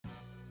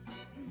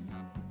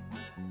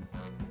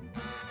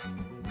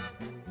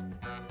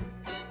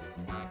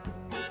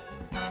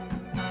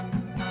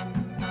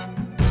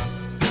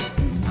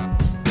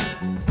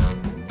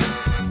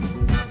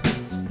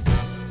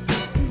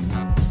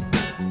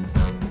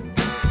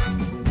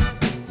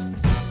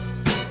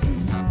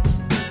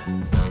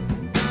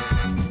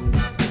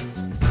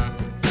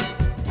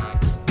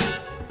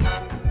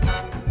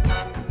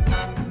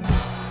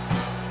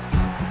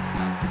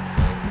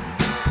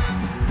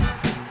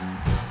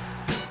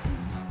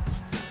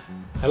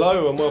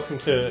Hello and welcome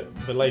to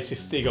the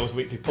latest Seagulls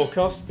Weekly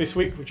podcast. This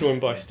week we're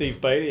joined by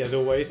Steve Bailey as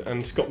always,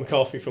 and Scott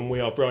McCarthy from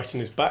We Are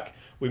Brighton is back.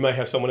 We may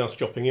have someone else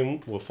dropping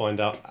in, we'll find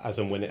out as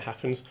and when it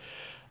happens.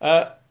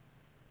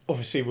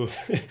 Obviously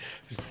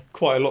there's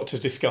quite a lot to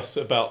discuss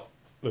about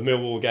the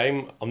Millwall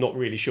game. I'm not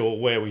really sure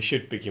where we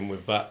should begin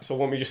with that, so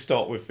why don't we just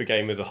start with the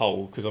game as a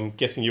whole, because I'm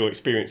guessing your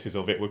experiences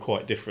of it were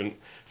quite different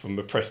from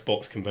the press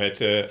box compared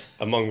to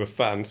among the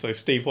fans. So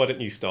Steve, why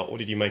don't you start? What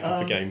did you make of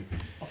the game?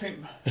 I think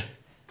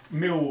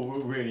Millwall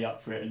were really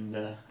up for it, and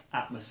the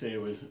atmosphere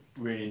was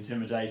really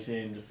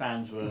intimidating. The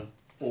fans were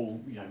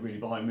all, really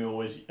behind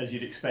Millwall as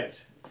you'd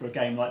expect for a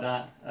game like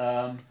that.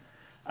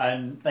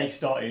 And they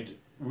started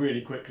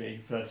really quickly,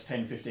 first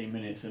 10-15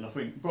 minutes, and I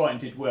think Brighton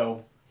did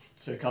well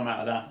to come out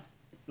of that,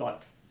 like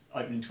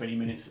opening 20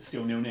 minutes at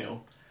still 0-0.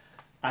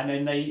 And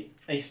then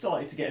they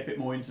started to get a bit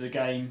more into the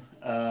game.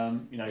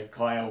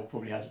 Kyle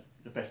probably had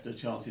the best of the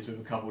chances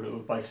with a couple that were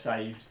both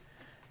saved.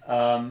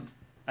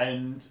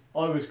 And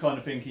I was kind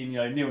of thinking,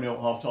 0-0 at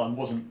half time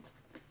wasn't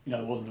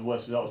the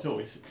worst result at all.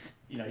 It's,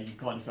 you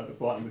kind of felt that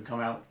Brighton would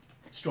come out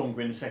stronger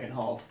in the second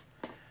half.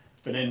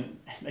 But then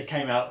they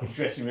came out of the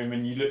dressing room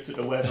and you looked at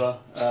the weather,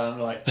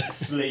 like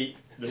sleet,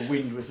 the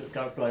wind was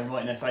blowing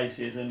right in their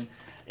faces, and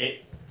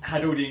it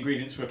had all the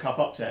ingredients for a cup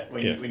upset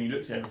when you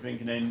looked at everything.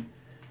 And then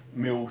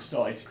Mill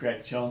started to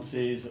create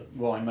chances.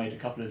 Ryan made a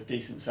couple of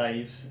decent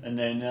saves, and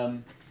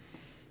then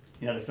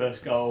the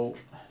first goal,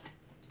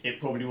 it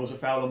probably was a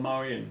foul on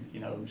Murray,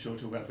 and I'm sure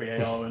we'll talk about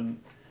VAR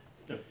and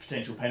the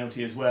potential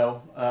penalty as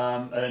well.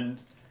 And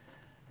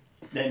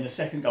then the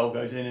second goal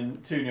goes in,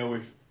 and 2-0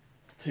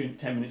 with 10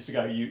 minutes to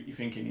go. You're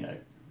thinking,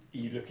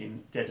 you're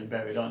looking dead and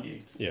buried, aren't you?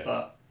 Yeah.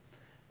 But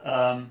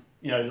I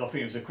think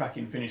it was a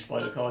cracking finish by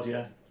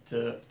Locadia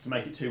to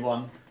make it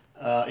 2-1.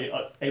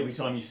 Every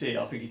time you see it,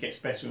 I think it gets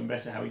better and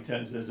better how he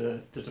turns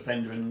the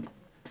defender and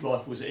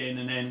rifles it in,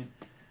 and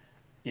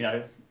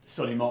then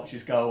Solly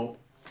March's goal.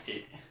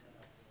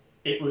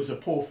 It was a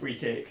poor free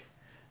kick.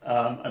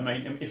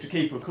 If the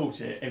keeper had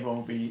caught it, everyone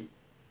would be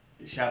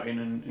shouting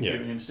and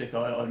giving him a stick,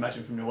 I'd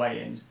imagine, from the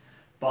away end.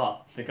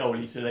 But the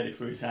goalie to let it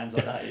through his hands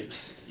like that,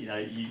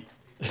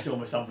 it's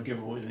almost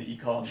unforgivable, isn't it? You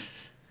can't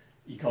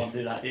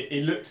do that.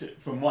 It looked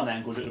from one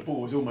angle that the ball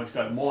was almost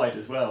going wide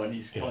as well, and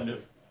he's kind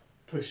of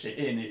pushed it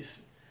in. It's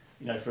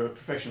for a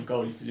professional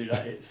goalie to do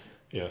that, it's.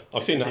 Yeah,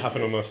 I've seen that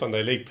happen on a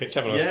Sunday League pitch,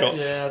 haven't I, Scott?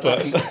 Yeah,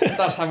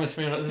 that's happened to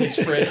me on at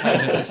least 3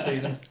 occasions this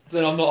season.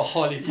 Then I'm not a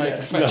highly paid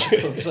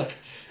professional, so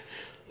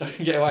I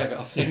can get away with it,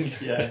 I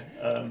think.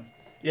 And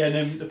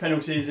then the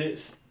penalties,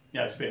 it's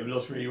a bit of a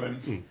lottery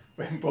when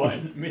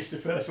Brighton missed the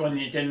first one,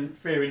 again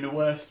fearing the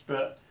worst,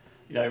 but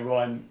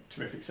Ryan,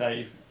 terrific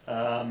save.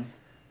 And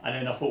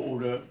then I thought all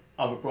the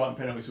other Brighton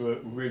penalties were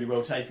really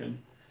well taken,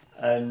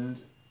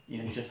 and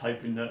just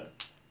hoping that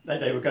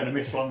they were going to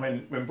miss one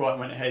when Brighton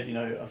went ahead.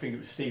 I think it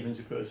was Stevens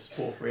who put us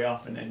 4-3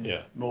 up, and then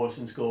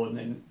Morrison scored, and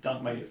then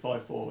Dunk made it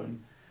 5-4.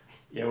 And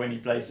when he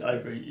blazed it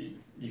over,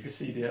 you could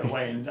see the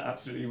away end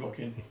absolutely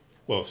rocking.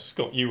 Well,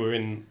 Scott, you were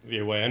in the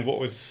away end. What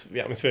was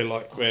the atmosphere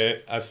like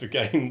as the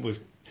game was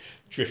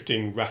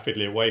drifting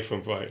rapidly away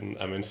from Brighton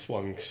and then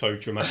swung so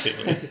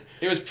dramatically?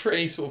 It was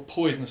pretty sort of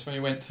poisonous when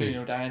we went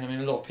 2-0 down.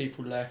 A lot of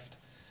people left,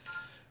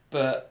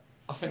 but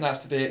I think that's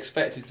to be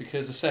expected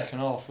because the second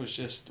half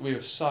was we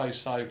were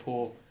so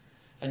poor.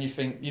 And you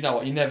think, you know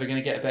what, you're never going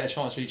to get a better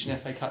chance of reaching an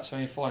FA Cup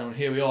semi-final, and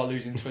here we are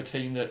losing to a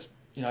team that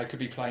could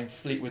be playing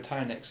Fleetwood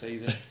Town next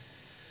season.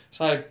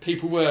 So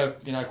people were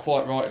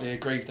quite rightly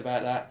aggrieved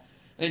about that,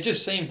 and it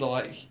just seemed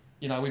like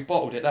we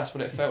bottled it. That's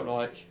what it felt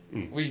like.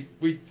 We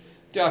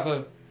do have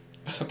a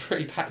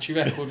pretty patchy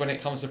record when it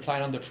comes to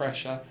playing under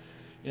pressure.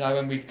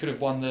 When we could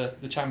have won the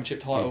championship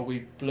title,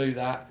 we blew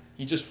that.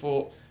 You just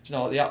thought,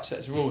 the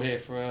upsets are all here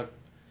for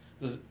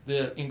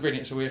the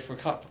ingredients are here for a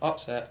cup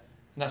upset,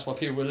 and that's why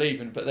people were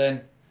leaving. But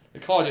then the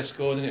Cardiff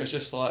scored, and it was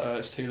just like,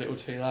 it's too little,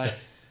 too late.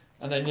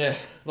 And then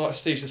like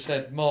Steve just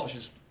said, March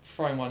has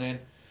thrown one in.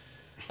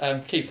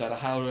 Keeps had a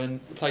howler, and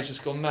the place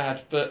just gone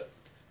mad. But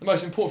the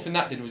most important thing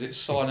that did was it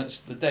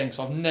silenced the Deng.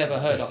 So I've never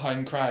heard a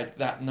home crowd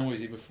that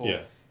noisy before. Yeah.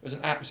 It was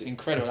an absolutely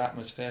incredible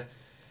atmosphere.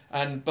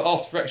 But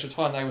after extra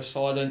time, they were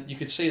silent. You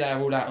could see they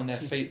were all out on their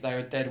feet. They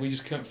were dead. We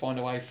just couldn't find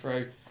a way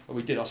through. Well,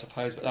 we did, I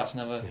suppose, but that's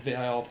another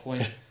VAR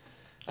point.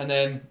 And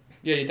then,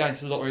 you're down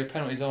to the lottery of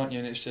penalties, aren't you?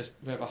 And it's just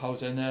whoever holds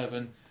their nerve.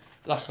 And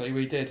luckily,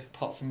 we did,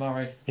 apart from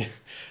Murray. Yeah.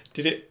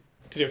 Did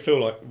it feel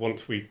like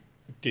once we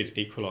did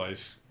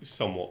equalise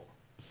somewhat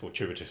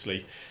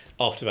fortuitously,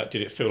 after that,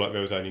 did it feel like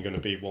there was only going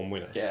to be one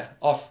winner? Yeah,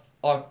 I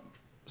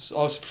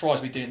was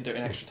surprised we didn't do it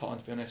in extra time,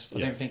 to be honest. I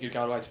didn't think it'd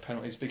go away to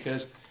penalties,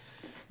 because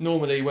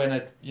normally when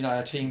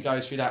a team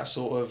goes through that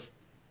sort of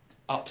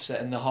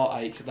upset and the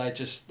heartache,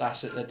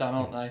 that's it, they're done,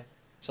 aren't they?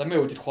 So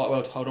Mill did quite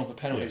well to hold on for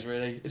penalties,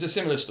 really. It's a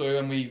similar story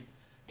when we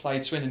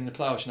played Swindon in the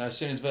playoffs. As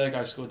soon as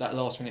Virgo scored that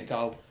last-minute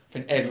goal, I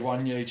think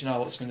everyone knew,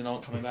 what, Swindon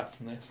aren't coming back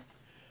from this.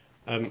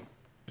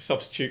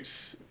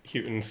 Substitutes,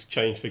 Houghton's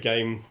changed the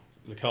game,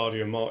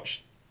 Locadia and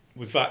March.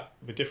 Was that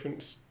the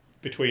difference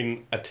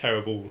between a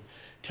terrible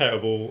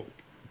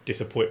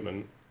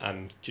disappointment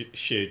and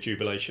sheer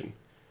jubilation?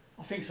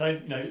 I think so.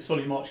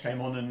 Solly March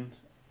came on and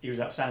he was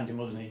outstanding,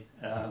 wasn't he?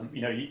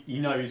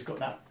 He's got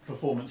that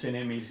performance in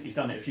him. He's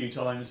done it a few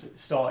times,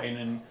 starting,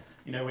 and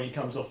when he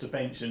comes off the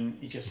bench and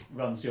he just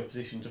runs the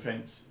opposition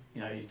defence,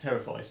 he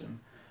terrifies them,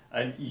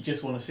 and you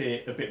just want to see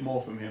it a bit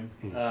more from him.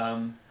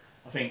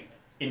 I think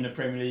in the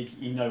Premier League,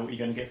 you know what you're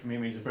going to get from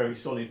him. He's a very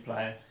solid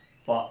player,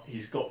 but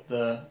he's got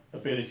the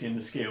ability and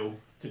the skill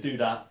to do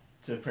that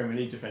to Premier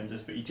League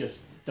defenders, but you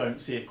just don't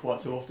see it quite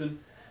so often.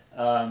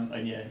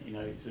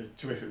 It's a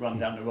terrific run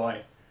down the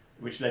right,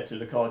 which led to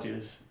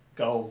Lecadia's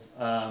goal.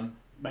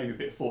 Maybe a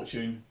bit of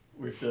fortune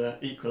with the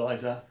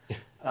equaliser,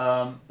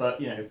 but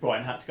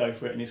Brighton had to go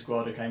for it, and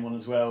Izquierdo came on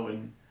as well.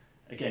 And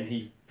again,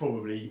 he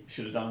probably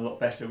should have done a lot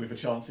better with a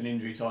chance in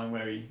injury time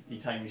where he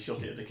tamely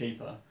shot it at the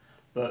keeper.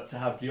 But to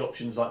have the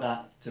options like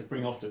that to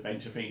bring off the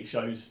bench, I think it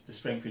shows the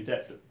strength and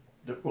depth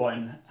that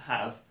Brighton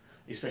have,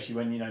 especially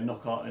when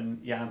Knockaert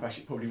and Jahan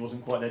Bashik probably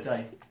wasn't quite their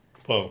day.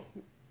 Well,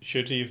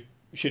 should he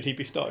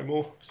be starting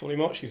more, Solly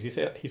March? Because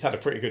he's had a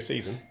pretty good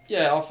season.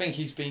 Yeah, I think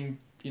he's been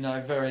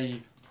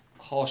very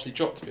harshly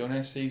dropped, to be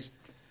honest.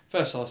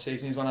 First half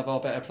season, he's one of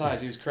our better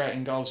players. He was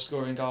creating goals,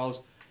 scoring goals.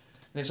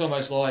 And it's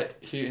almost like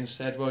Houghton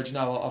said, well, do you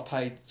know what? I've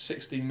paid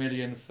 16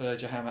 million for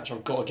Jahan Bashik.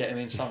 I've got to get him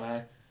in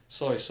somehow.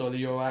 Sorry, Solly,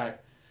 you're out.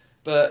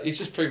 But he's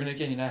just proven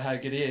again, how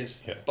good he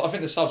is. Yeah. But I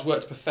think the subs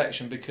work to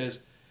perfection because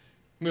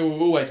Millwall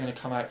are always going to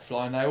come out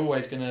flying. They're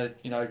always going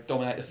to,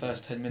 dominate the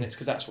first 10 minutes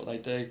because that's what they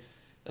do,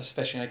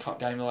 especially in a cup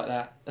game like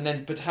that.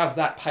 But to have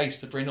that pace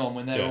to bring on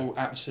when they're all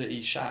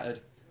absolutely shattered,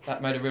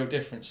 that made a real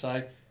difference.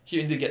 So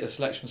Houghton did get the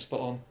selection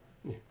spot on.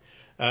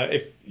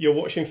 If you're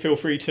watching, feel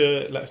free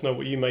to let us know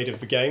what you made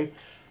of the game.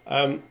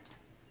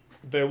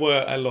 There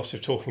were a lot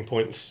of talking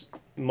points,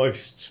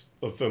 most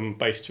of them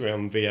based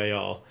around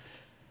VAR.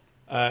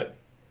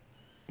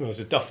 There was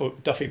a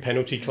Duffy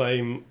penalty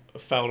claim, a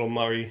foul on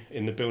Murray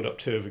in the build-up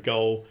to the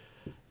goal.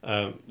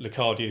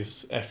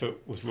 Lecadia's effort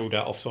was ruled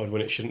out offside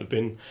when it shouldn't have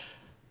been.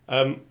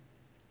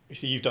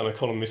 You've done a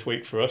column this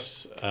week for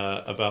us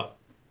about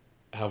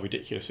how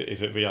ridiculous it is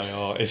that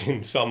VAR is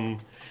in some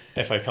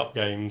FA Cup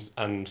games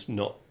and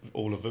not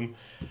all of them.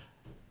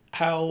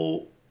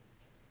 How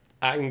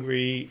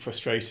angry,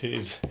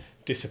 frustrated,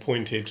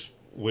 disappointed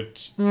would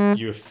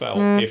you have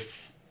felt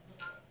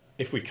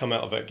if we come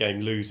out of that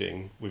game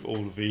losing with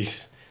all of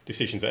these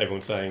decisions that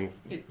everyone's saying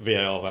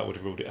VAR that would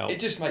have ruled it out? It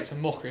just makes a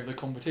mockery of the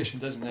competition,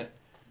 doesn't it?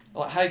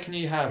 Like, how can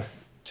you have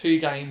 2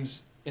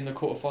 games in the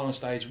quarter-final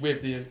stage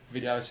with the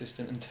video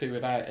assistant and 2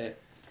 without it?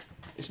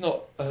 It's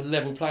not a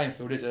level playing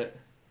field, is it?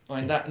 I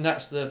mean,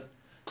 that's the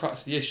crux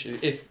of the issue.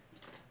 If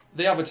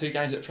the other 2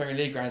 games at Premier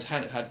League grounds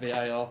hadn't have had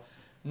VAR,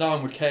 no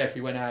one would care if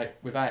we went out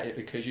without it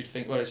because you'd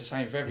think, well, it's the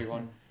same for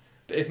everyone.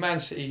 But if Man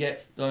City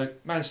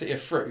are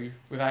through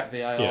without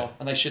VAR,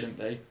 and they shouldn't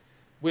be,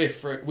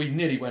 we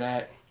nearly went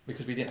out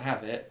because we didn't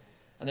have it.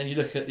 And then you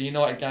look at the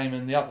United game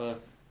and the other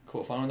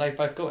quarter-final, and they've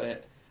both got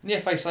it. And the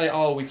FA say,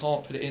 oh, we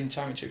can't put it in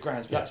Championship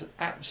grounds, but that's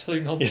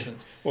absolute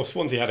nonsense. Yeah. Well,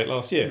 Swansea had it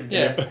last year,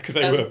 because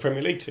they were a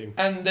Premier League team.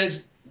 And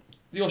there's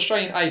the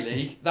Australian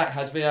A-League that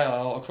has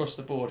VAR across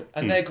the board,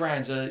 and their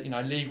grounds are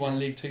League 1,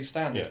 League 2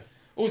 standard. Yeah.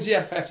 All the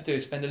FA have to do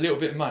is spend a little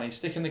bit of money,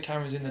 sticking the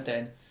cameras in the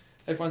den.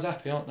 Everyone's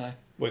happy, aren't they?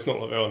 Well, it's not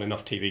like there aren't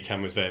enough TV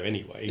cameras there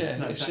anyway. Yeah,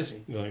 no, it's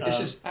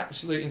just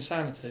absolute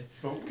insanity.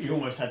 Well, you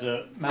almost had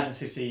a Man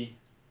City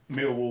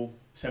Millwall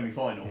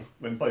semi-final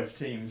when both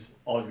teams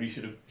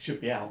arguably should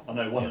be out. I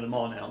know one of them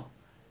are now,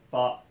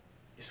 but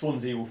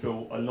Swansea will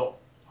feel a lot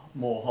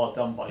more hard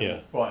done by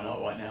than Brighton are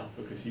right now,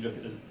 because you look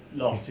at the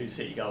last 2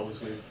 City goals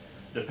with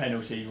the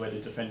penalty where the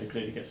defender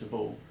clearly gets the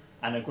ball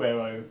and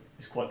Aguero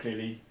is quite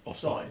clearly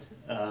offside.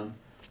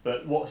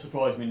 But what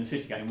surprised me in the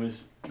City game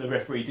was the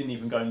referee didn't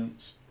even go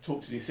and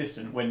talk to the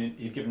assistant when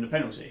he'd given the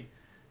penalty.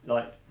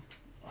 Like,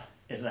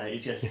 I don't know,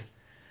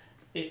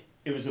 it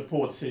was a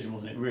poor decision,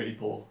 wasn't it? Really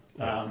poor.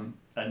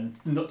 And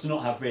not to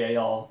not have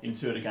VAR in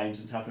 2 of the games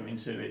and to have them in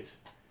 2, it's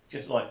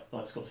just like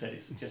Scott said,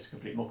 it's just a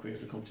complete mockery of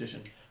the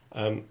competition.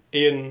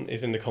 Ian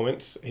is in the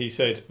comments. He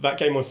said, that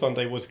game on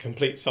Sunday was a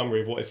complete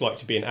summary of what it's like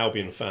to be an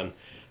Albion fan.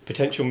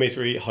 Potential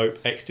misery, hope,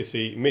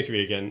 ecstasy,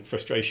 misery again,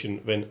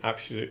 frustration, then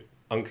absolute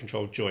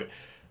uncontrolled joy.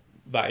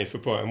 That is for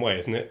Brighton way,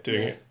 isn't it?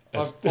 Doing it. I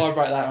wrote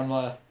that on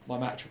my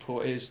match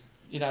report. Is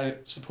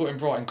supporting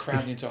Brighton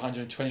crammed into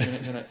 120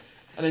 minutes on it,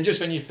 and then just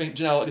when you think,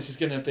 do you know what, this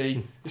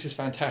is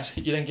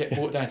fantastic, you then get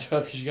brought down to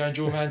earth because you're going to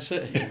draw Man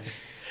City.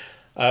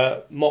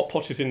 Mark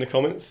Potter's in the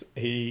comments.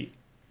 He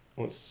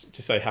wants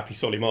to say happy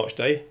Solly March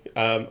Day,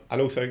 and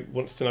also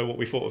wants to know what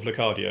we thought of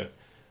Lecadia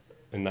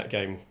in that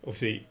game.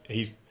 Obviously,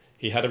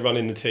 he had a run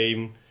in the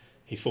team.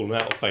 He's fallen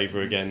out of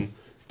favour again,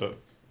 but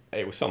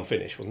it was some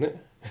finish, wasn't it?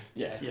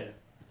 Yeah.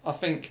 I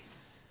think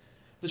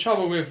the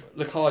trouble with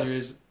Lecadia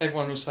is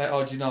everyone will say,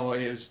 oh, do you know what,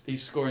 he's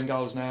scoring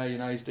goals now,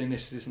 he's doing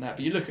this and that.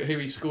 But you look at who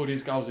he scored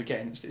his goals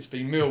against. It's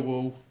been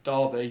Millwall,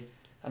 Derby,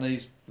 and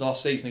he's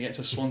last season against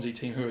a Swansea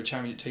team who are a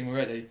Championship team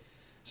already.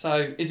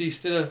 So is he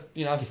still a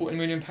 £40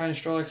 million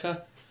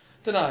striker?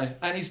 Don't know.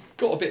 And he's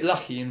got a bit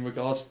lucky in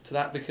regards to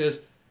that because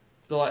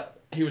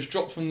he was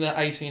dropped from the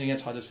 18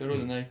 against Huddersfield,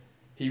 wasn't he?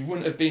 He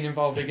wouldn't have been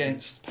involved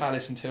against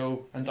Palace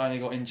until Andoni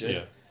got injured.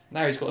 Yeah.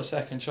 Now he's got a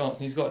second chance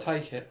and he's got to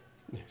take it.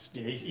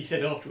 Yeah, he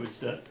said afterwards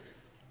that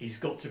he's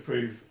got to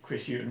prove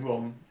Chris Hughton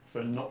wrong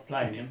for not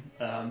playing him.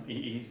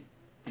 He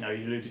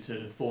alluded to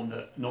the form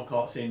that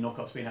Knockaert's in.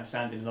 Knockaert's been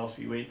outstanding in the last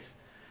few weeks.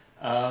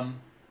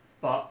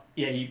 But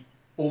yeah, he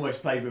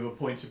almost played with a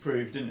point to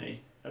prove, didn't he?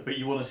 But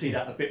you want to see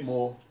that a bit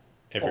more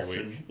Every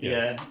often. week.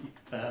 Yeah.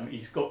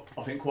 He's got,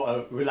 I think, quite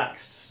a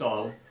relaxed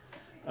style,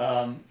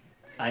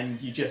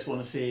 and you just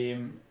want to see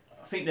him.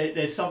 I think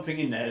there's something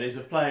in there. There's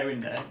a player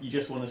in there. You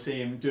just want to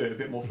see him do it a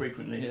bit more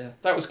frequently. Yeah,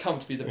 that was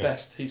comfortably the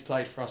best he's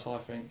played for us, I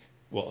think.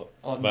 What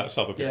about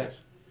sub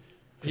appearance?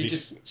 Yeah. He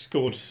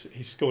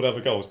scored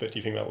other goals, but do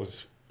you think that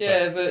was?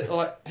 Yeah, but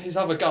like his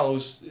other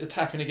goals, a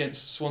tapping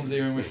against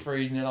Swansea when we're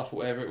 3-0 up or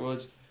whatever it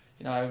was.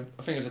 You know,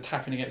 I think it was a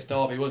tapping against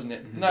Derby, wasn't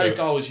it? No Yeah.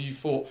 goals you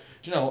thought,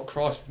 do you know what,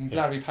 Christ, I'm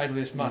glad we paid all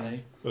this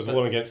money. There was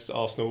one against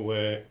Arsenal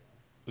where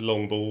the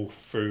long ball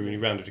through and he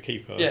rounded the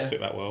keeper. Yeah. Took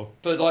that well.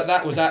 But like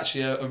that was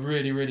actually a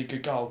really, really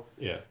good goal.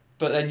 Yeah.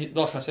 But then,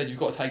 like I said, you've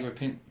got to take it with a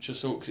pinch of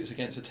salt because it's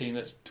against a team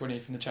that's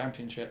 20th in the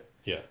Championship.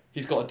 Yeah.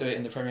 He's got to do it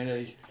in the Premier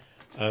League.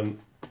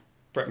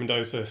 Brett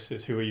Mendoza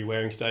says, "Who are you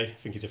wearing today?" I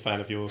think he's a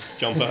fan of your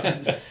jumper. I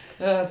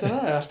don't know.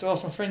 I have to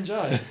ask my friend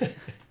Joe.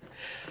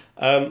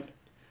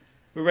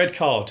 The red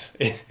card.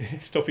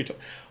 Stoppy.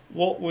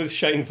 What was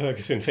Shane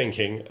Ferguson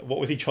thinking? What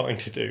was he trying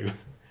to do?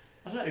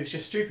 I don't know, it was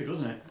just stupid,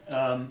 wasn't it?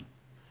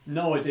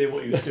 No idea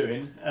what he was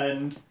doing,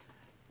 and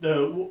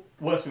the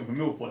worst thing from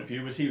Mill's point of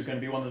view was he was going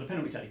to be one of the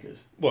penalty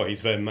takers. Well,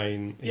 he's their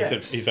main.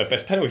 He's their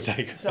best penalty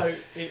taker. So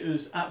it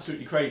was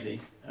absolutely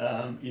crazy.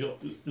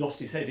 He lost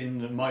his head in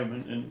the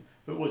moment,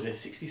 but what was there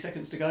 60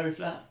 seconds to go, if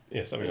that?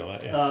 Yeah, something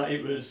like that. Yeah.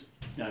 It was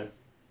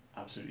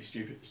absolutely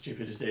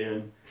stupidity,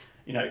 and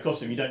it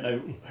cost him. You don't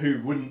know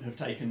who wouldn't have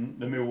taken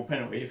the Millwall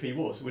penalty if he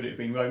was. Would it have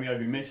been Romeo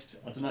who missed?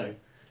 I don't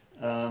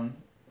know.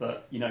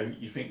 But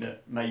you think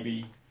that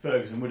maybe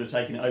Ferguson would have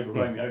taken it over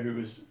Romeo, who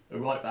was a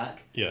right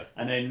back. Yeah.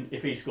 And then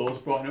if he scores,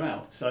 Brighton are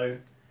out. So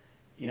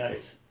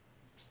it's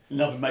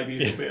another maybe a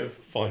little bit of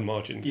fine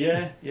margins.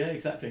 Yeah,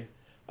 exactly.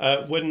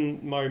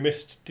 When Murray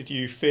missed, did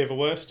you fear the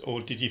worst,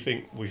 or did you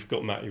think we've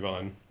got Matty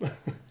Ryan? I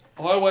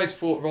always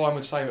thought Ryan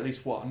would save at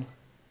least one,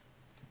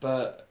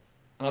 and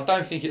I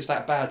don't think it's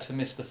that bad to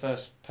miss the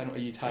first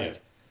penalty you take. Yeah.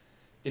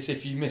 It's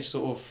if you miss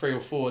sort of 3 or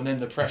 4 and then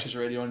the pressure's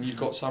really on, you've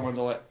got someone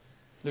like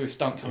Lewis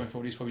Dunk coming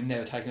forward who's probably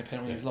never taken a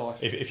penalty in his life.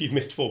 If you've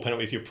missed 4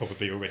 penalties, you're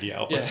probably already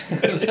out. Yeah.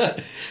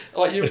 And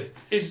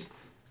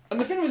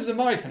the thing was the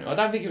Murray penalty, I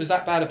don't think it was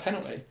that bad a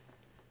penalty.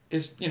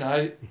 If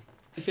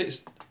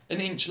it's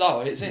an inch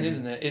lower, it's in,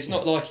 isn't it? It's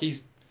not like he's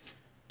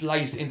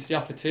blazed into the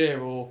upper tier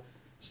or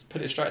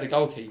put it straight at the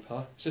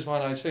goalkeeper. It's just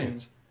one of those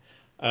things.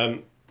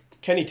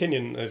 Kenny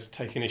Tinian has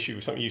taken issue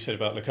with something you said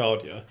about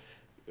Lacardia,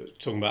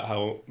 talking about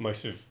how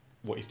most of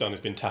what he's done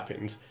has been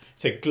tap-ins.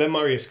 So Glenn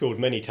Murray has scored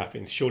many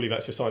tap-ins. Surely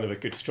that's a sign of a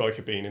good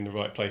striker being in the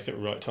right place at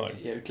the right time.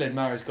 Yeah, Glenn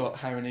Murray's got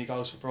how many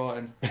goals for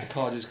Brighton?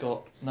 Lacardia's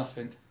got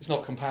nothing. It's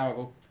not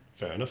comparable.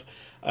 Fair enough.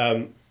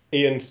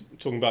 Ian,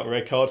 talking about the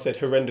red card, said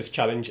horrendous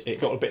challenge.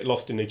 It got a bit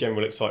lost in the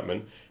general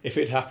excitement. If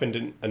it happened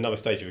in another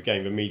stage of the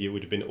game, the media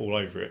would have been all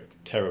over it.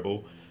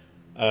 Terrible.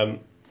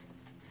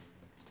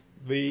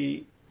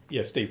 Steve,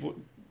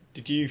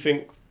 did you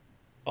think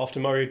after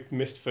Murray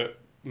missed that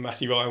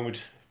Matty Ryan would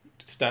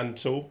stand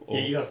tall? Or?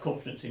 Yeah, you have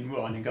confidence in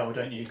Ryan in goal,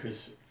 don't you?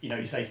 Because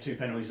he saved 2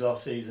 penalties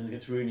last season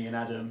against Rooney and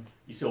Adam.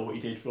 You saw what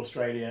he did for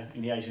Australia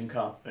in the Asian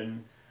Cup,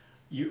 and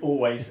you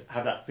always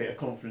have that bit of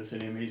confidence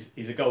in him.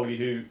 He's a goalie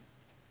who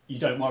you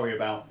don't worry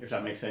about, if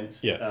that makes sense.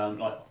 Yeah.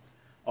 Like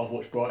I've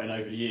watched Brighton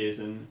over the years,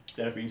 and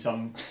there have been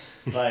some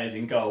players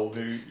in goal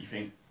who you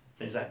think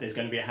there's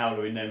going to be a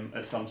howler in them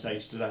at some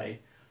stage today.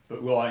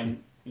 But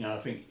Ryan, I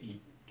think he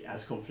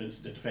has confidence.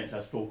 The defence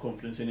has full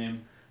confidence in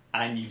him,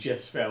 and you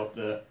just felt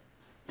that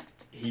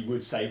he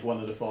would save one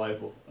of the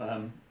 5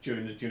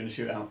 during the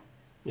shootout.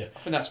 Yeah, I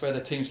think that's where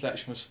the team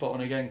selection was spot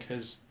on again,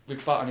 because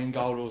with Button in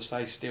goal or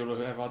say Steele or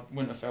whoever, I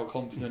wouldn't have felt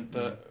confident.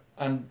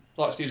 And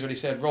like Steve's already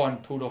said, Ryan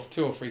pulled off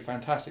 2 or 3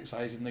 fantastic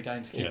saves in the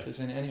game to keep us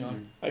in it anyway.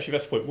 Actually,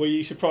 that's the point. Were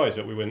you surprised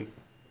that we went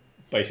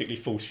basically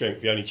full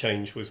strength? The only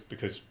change was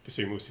because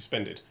Basuma was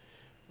suspended.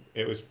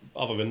 It was,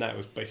 other than that, it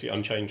was basically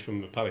unchanged from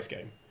the Palace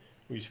game.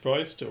 Were you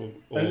surprised? Or?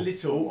 A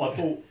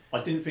little.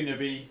 I didn't think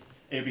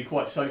it'd be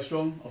quite so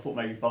strong. I thought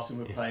maybe Buston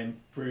would play in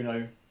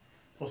Bruno,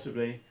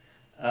 possibly.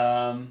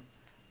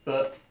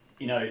 But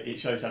it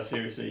shows how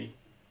seriously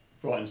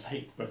Brighton's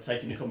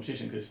taking the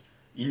competition, because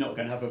you're not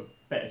going to have a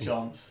better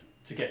chance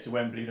to get to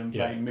Wembley than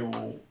playing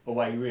Millwall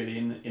away, really,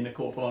 in the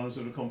quarterfinals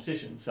of the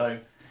competition. So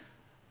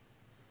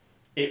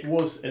it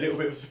was a little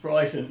bit of a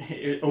surprise, and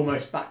it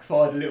almost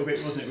backfired a little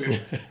bit, wasn't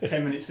it? With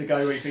 10 minutes to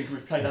go, where you think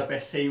we've played our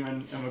best team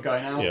and we're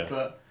going out. Yeah.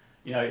 But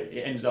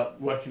it ended up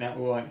working out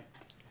all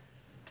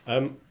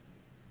right.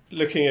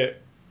 Looking at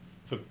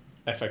the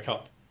FA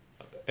Cup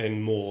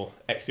in more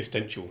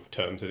existential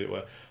terms, as it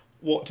were,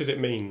 what does it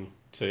mean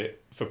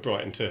for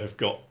Brighton to have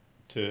got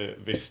to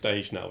this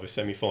stage now, the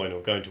semi-final,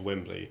 going to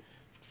Wembley,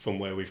 from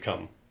where we've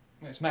come?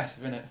 It's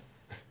massive, isn't it?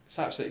 It's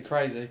absolutely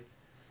crazy.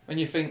 When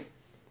you think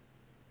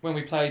when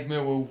we played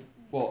Millwall,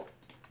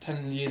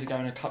 10 years ago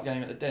in a cup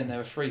game at the Den, there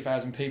were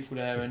 3,000 people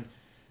there, and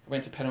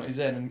went to penalties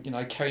then,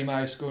 and Kerry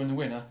Mayo scoring the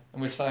winner,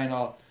 and we're saying,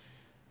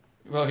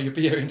 well, you'll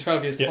be here in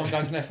 12 years' time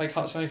going to an FA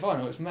Cup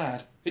semi-final. It's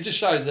mad. It just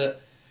shows that,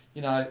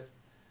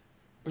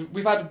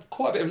 we've had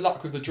quite a bit of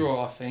luck with the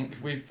draw. I think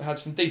we've had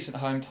some decent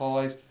home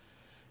ties.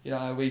 We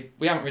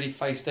haven't really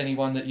faced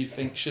anyone that you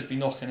think should be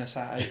knocking us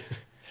out.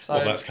 So,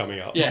 well, that's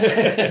coming up.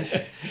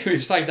 Yeah,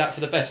 we've saved that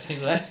for the best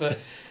team left. But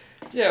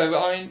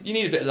yeah, you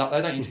need a bit of luck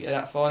though, don't you, to get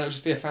that far? And it'll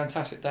just be a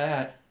fantastic day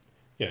out.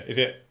 Yeah, is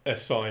it a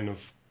sign of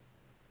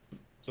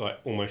like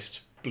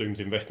almost Bloom's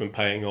investment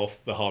paying off?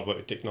 The hard work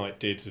that Dick Knight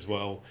did as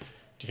well.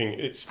 Do you think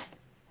it's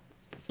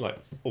like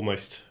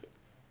almost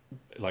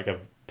like a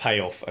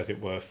payoff, as it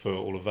were, for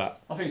all of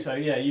that? I think so.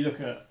 Yeah, you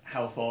look at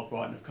how far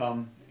Brighton have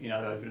come,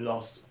 over the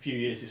last few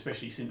years,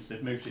 especially since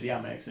they've moved to the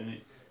Amex, and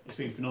it's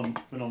been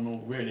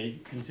phenomenal,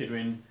 really,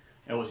 considering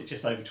was it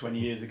just over 20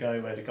 years ago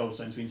where the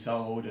Goldstone's been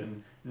sold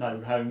and no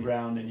home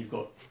ground, and you've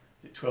got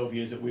 12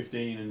 years at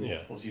Withdean and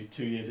obviously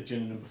 2 years at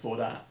Gillingham before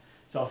that.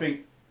 So I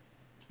think,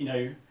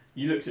 you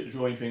looked at the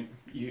draw and you think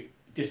you're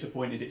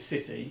disappointed it's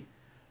City,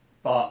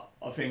 but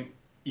I think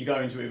you go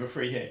into it with a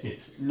free hit.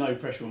 It's no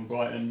pressure on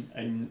Brighton,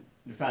 and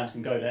the fans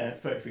can go there,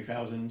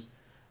 33,000,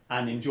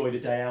 and enjoy the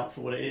day out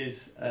for what it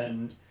is.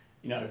 And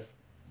if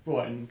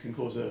Brighton can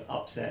cause an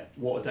upset,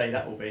 what a day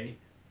that will be.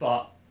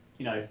 But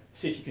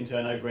City can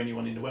turn over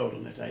anyone in the world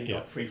on their day,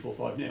 like 3-4,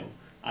 5-0.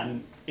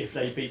 And if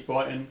they beat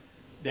Brighton,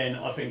 then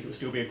I think it will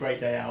still be a great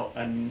day out,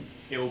 and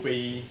it will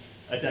be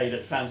a day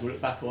that fans will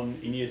look back on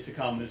in years to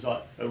come as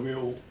like a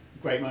real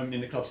great moment in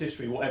the club's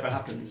history, whatever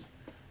happens.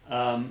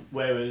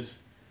 Whereas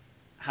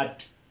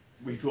had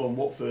we drawn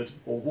Watford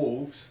or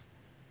Wolves,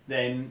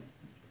 then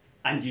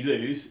and you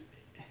lose,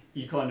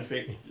 you kind of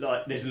think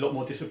like there's a lot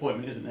more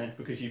disappointment, isn't there?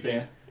 Because you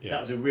think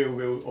that was a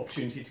real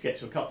opportunity to get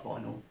to a cup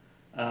final.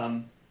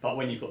 But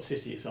when you've got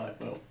City, it's like,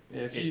 well...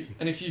 Yeah,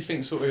 if you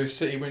think sort of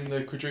City win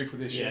the quadruple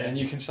this year, and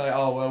you can say,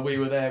 oh, well, we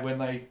were there when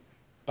they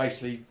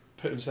basically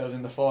put themselves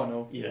in the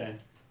final. Yeah.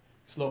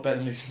 It's a lot better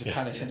than losing to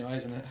Palace anyway,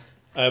 isn't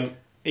it?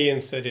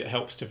 Ian said it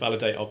helps to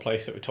validate our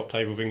place at the top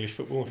table of English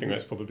football. I think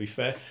that's probably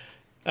fair.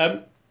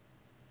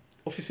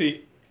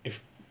 Obviously,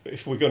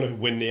 if we're going to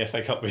win the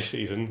FA Cup this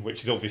season,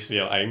 which is obviously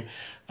our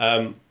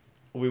aim,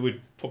 we would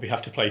probably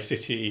have to play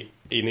City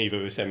in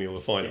either the semi or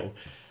the final.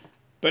 Yeah.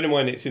 Bear in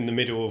mind it's in the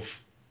middle of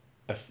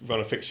a run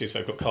of fixtures.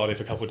 They've got Cardiff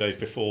a couple of days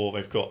before.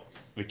 They've got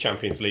the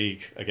Champions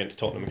League against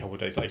Tottenham a couple of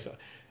days later.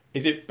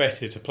 Is it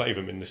better to play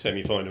them in the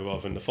semi-final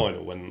rather than the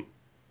final when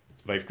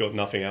they've got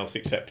nothing else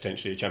except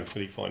potentially a Champions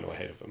League final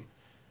ahead of them?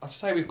 I'd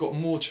say we've got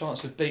more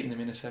chance of beating them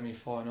in a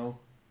semi-final,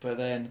 but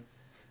then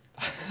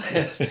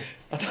that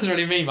doesn't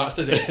really mean much,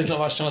 does it? There's not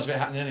much chance of it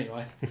happening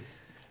anyway.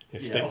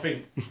 I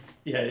think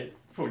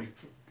probably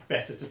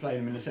better to play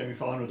them in the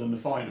semi-final than the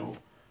final,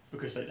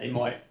 because they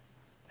might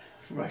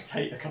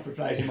rotate a couple of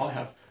players. You might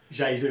have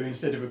Jesus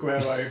instead of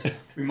Aguero.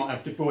 We might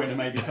have De Bruyne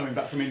maybe coming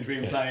back from injury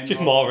and playing. Just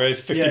Mahrez,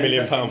 £50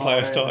 million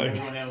player starting. And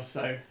everyone else.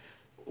 So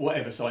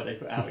whatever side they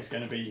put out, it's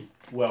going to be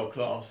world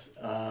class.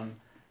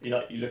 You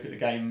look at the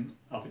game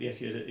up at the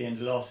Etihad at the end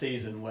of last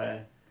season,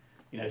 where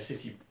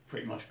City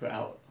pretty much put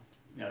out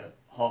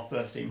half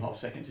first team, half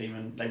second team,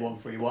 and they won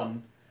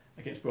 3-1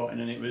 against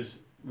Brighton, and it was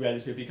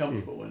relatively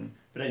comfortable.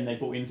 But then they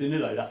brought in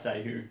Danilo that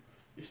day, who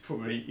is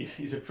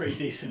he's a pretty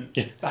decent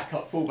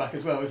backup fullback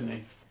as well, isn't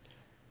he?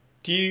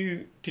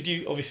 Did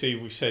you obviously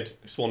we've said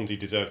Swansea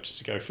deserved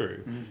to go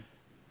through.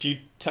 Do you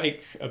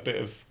take a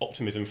bit of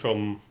optimism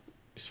from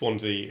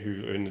Swansea,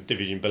 who are in the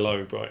division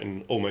below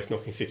Brighton, almost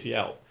knocking City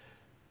out?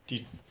 Do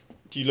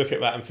you look at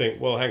that and think,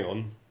 well, hang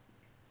on,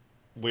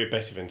 we're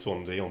better than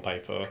Swansea on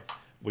paper,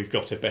 we've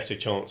got a better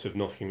chance of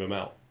knocking them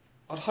out?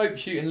 I'd hope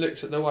Houghton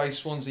looks at the way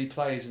Swansea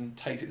plays and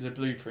takes it as a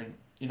blueprint.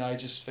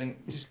 Just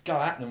go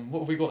at them. What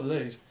have we got to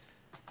lose?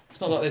 It's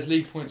not like there's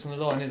league points on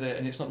the line, is it?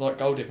 And it's not like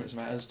goal difference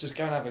matters. Just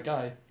go and have a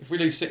go. If we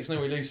lose 6-0,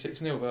 we lose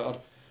 6-0. But I'd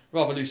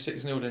rather lose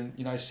 6-0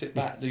 than sit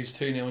back, lose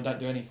 2-0 and don't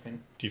do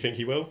anything. Do you think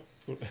he will?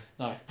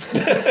 No.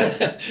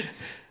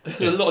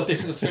 There's a lot of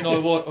difference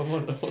between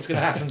what's going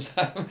to happen,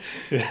 Sam.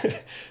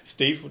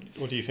 Steve,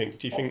 what do you think?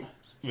 Do you think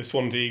the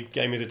Swansea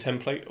game is a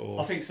template? Or?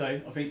 I think so.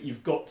 I think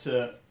you've got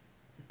to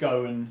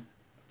go and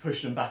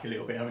push them back a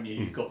little bit, haven't you?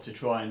 You've got to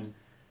try and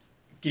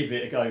give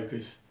it a go,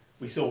 because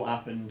we saw what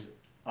happened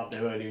up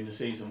there earlier in the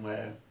season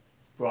where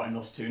Brighton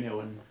lost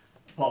 2-0, and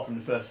apart from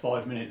the first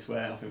 5 minutes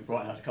where I think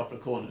Brighton had a couple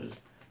of corners,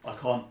 I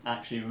can't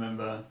actually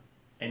remember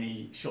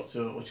any shots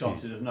or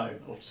chances of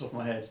note off the top of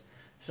my head.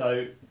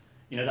 So,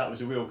 that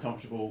was a real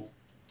comfortable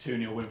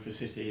 2-0 win for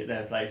City at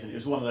their place, and it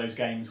was one of those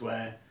games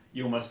where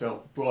you almost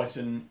felt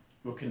Brighton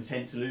were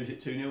content to lose it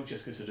 2-0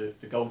 just because of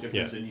the goal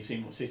difference, and you've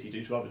seen what City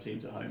do to other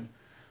teams at home.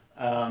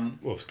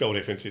 Well, goal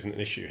difference isn't an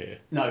issue here.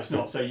 No, it's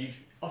not. So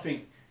I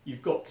think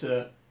you've got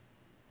to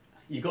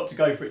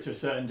go for it to a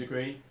certain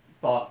degree,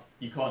 but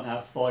you can't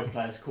have 5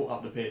 players caught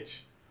up the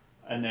pitch,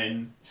 and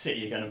then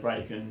City are going to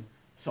break and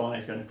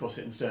Sané's going to cross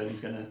it and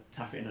Sterling's going to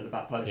tap it into the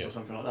back post or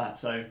something like that.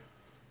 So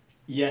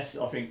yes,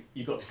 I think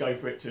you've got to go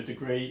for it to a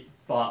degree,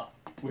 but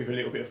with a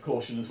little bit of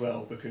caution as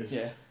well, because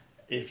Yeah.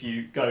 if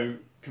you go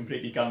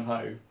completely gung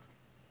ho,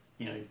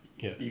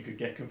 Yeah. you could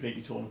get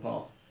completely torn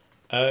apart.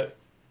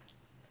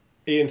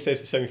 Ian says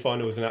the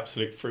semi-final was an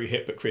absolute free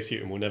hit, but Chris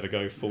Hughton will never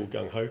go full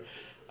gung ho.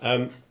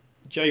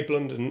 Jay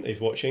Blunden is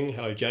watching.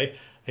 Hello, Jay.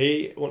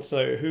 He wants to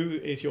know, who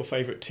is your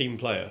favourite team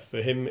player?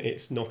 For him,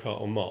 it's Knockaert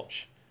or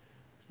March.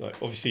 Like,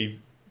 obviously,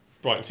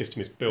 Brighton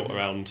system is built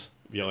around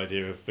the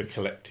idea of the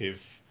collective,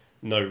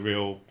 no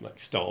real like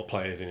star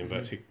players in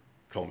inverted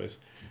commas.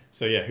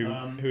 So yeah, who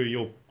are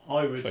your?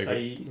 I would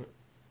favourite? say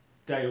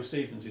Dale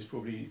Stephens is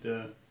probably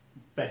the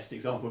best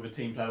example of a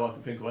team player I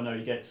can think of. I know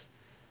he gets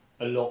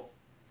a lot,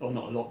 or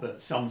not a lot,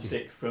 but some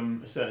stick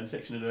from a certain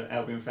section of the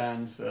Albion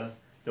fans for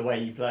the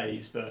way he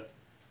plays, but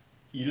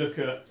you look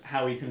at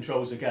how he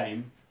controls a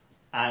game,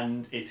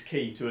 and it's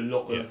key to a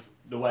lot of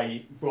the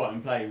way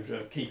Brighton play,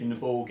 with keeping the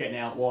ball, getting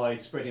out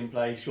wide, spreading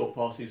play, short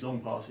passes, long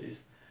passes.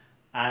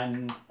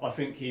 And I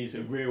think he's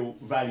a real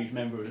valued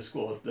member of the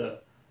squad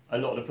that a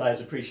lot of the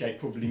players appreciate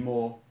probably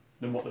more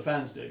than what the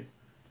fans do.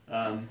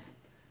 I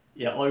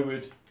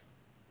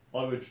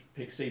would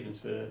pick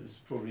Stephens as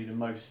probably the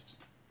most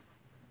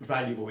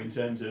valuable in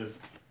terms of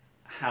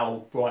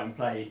how Brighton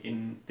play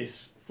in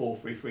this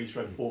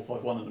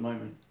 4-3-3/4-5-1 at the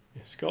moment.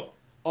 Yeah, Scott.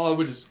 I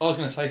was going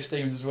to say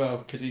Stephens as well,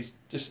 because he's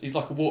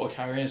like a water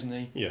carrier, isn't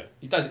he? Yeah.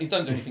 He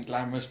don't do anything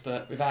glamorous,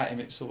 but without him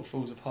it sort of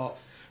falls apart.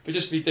 But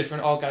just to be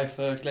different, I'll go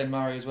for Glenn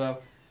Murray as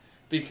well,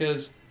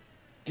 because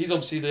he's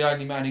obviously the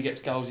only man who gets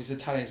goals. He's a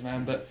talented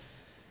man, but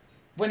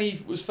when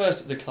he was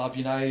first at the club,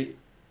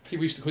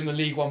 people used to call him the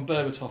League One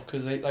Berbatov,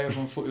 because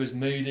everyone thought he was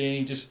moody and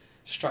he just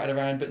strutted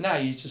around. But now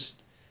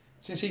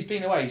since he's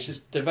been away, he's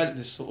just developed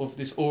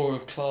this aura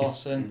of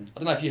class. And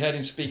I don't know if you heard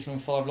him speaking on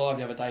 5 Live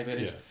the other day, but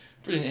it's a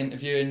brilliant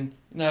interview.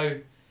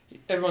 And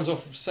everyone's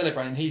off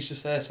celebrating. He's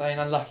just there saying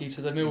unlucky to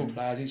the Millwall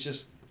players.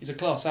 He's a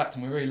class act,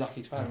 and we're really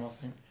lucky to have him, I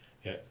think.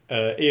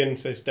 Yeah. Ian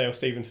says Dale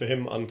Stephens for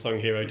him, unsung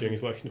hero doing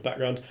his work in the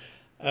background.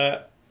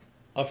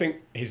 I think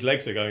his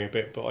legs are going a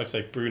bit, but I'd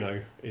say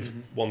Bruno is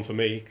one for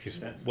me, because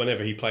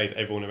whenever he plays,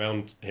 everyone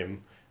around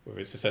him, whether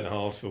it's the centre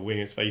halves or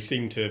wingers, they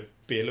seem to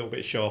be a little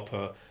bit sharper,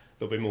 a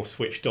little bit more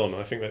switched on.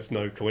 I think that's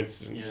no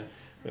coincidence. Yeah.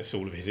 That's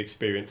all of his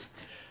experience.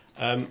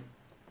 Looking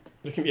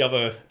at the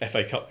other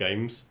FA Cup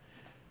games,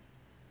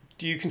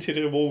 do you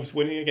consider Wolves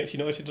winning against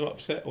United an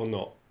upset or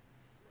not?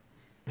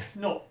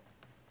 Not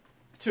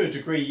to a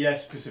degree,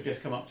 yes, because they've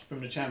just come up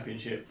from the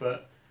Championship.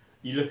 But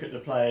you look at the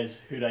players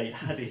who they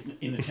had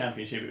in the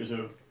Championship; it was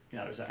an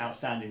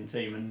outstanding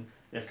team, and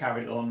they've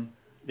carried on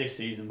this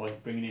season by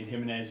bringing in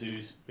Jimenez,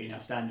 who's been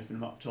outstanding for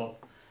them up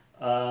top.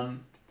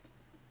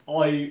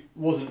 I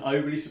wasn't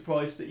overly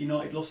surprised that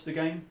United lost the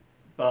game,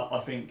 but I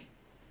think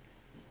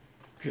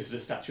because of the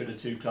stature of the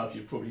two clubs,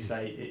 you'd probably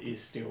say it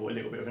is still a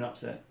little bit of an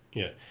upset.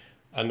 Yeah,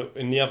 and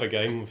in the other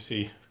game,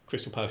 obviously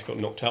Crystal Palace got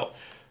knocked out.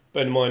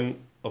 Bear in mind,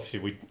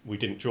 obviously we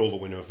didn't draw the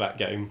winner of that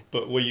game,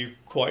 but were you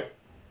quite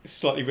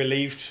slightly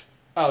relieved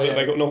that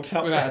they got knocked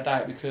out? Without a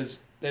doubt, because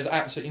there's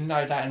absolutely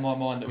no doubt in my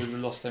mind that we would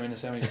have lost them in the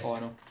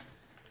semi-final.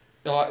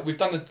 We've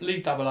done the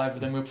league double over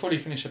them, we'll probably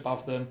finish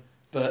above them,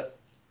 but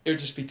it would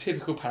just be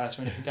typical Palace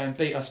when to go and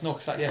beat us, knock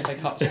us out the FA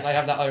Cup, so they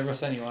have that over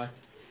us anyway.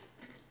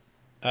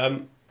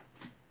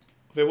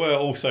 There were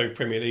also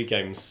Premier League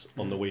games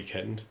on the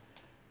weekend.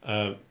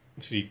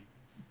 Obviously,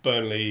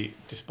 Burnley,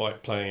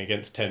 despite playing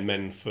against 10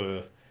 men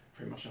for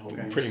pretty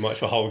much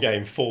the whole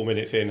game, 4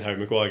 minutes in, Harry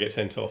Maguire gets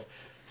sent off.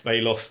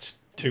 They lost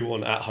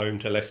 2-1 at home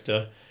to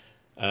Leicester.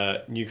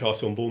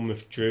 Newcastle and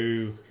Bournemouth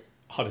drew.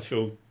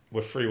 Huddersfield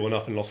were 3-1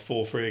 up and lost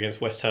 4-3 against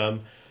West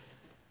Ham.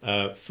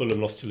 Fulham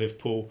lost to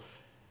Liverpool.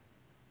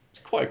 It's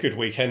quite a good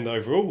weekend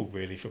overall,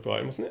 really, for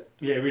Brighton, wasn't it?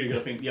 Yeah, really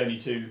good. I think the only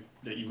two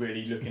that you're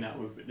really looking at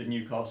were the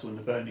Newcastle and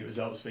the Burnley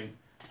results. I think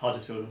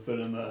Huddersfield and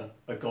Fulham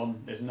are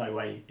gone. There's no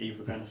way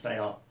either are going to stay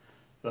up.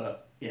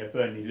 But yeah,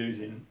 Burnley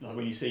losing, like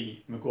when you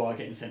see Maguire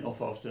getting sent off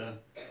after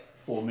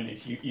 4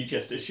 minutes, you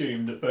just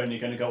assume that Burnley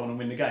are going to go on and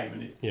win the game,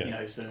 and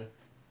it's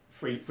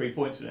three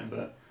points for them.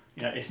 But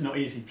it's not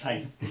easy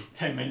playing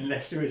 10 men in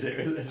Leicester, is it?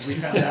 As we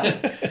found out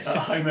at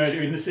home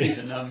earlier in the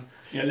season.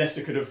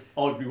 Leicester could have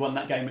arguably won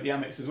that game at the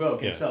Amex as well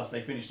against us.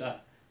 They finished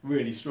that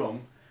really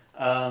strong.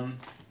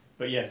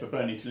 But yeah, for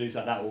Burnley to lose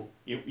that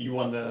you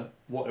wonder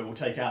what it will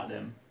take out of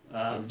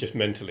them. Just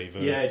mentally.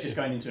 Just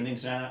going into an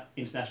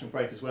international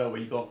break as well, where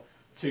you've got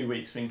 2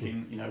 weeks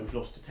thinking, we've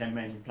lost to 10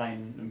 men,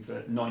 playing them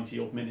for 90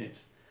 odd minutes.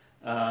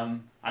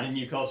 And in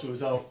Newcastle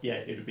result,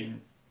 it would have been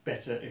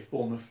better if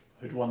Bournemouth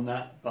had won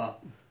that,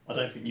 but I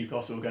don't think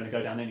Newcastle were going to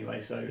go down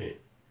anyway. So,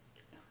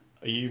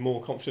 are you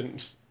more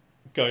confident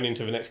going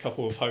into the next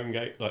couple of home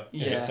games,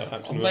 against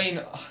Southampton? I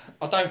mean,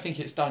 I don't think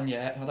it's done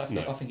yet.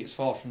 I think it's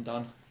far from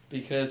done,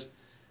 because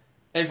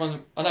I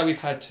know we've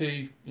had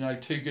two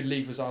good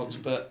league results,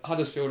 but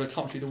Huddersfield are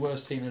comfortably the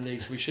worst team in the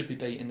league, so we should be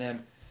beating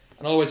them.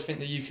 And I always think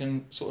that you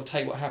can sort of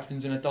take what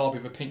happens in a derby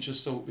with a pinch of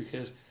salt,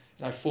 because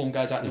form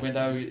goes out the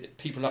window,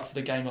 people are up for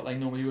the game like they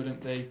normally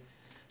wouldn't be.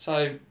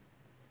 So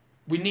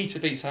we need to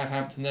beat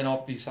Southampton, then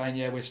I'll be saying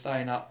we're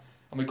staying up,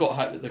 and we've got to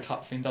hope that the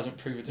cup thing doesn't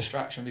prove a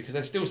distraction, because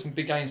there's still some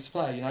big games to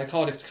play.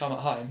 Cardiff to come at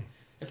home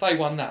If they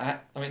won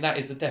that, I mean, that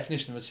is the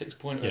definition of a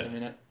 6-pointer at Yeah. the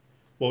minute.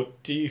 Well,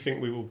 do you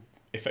think we will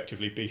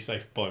effectively be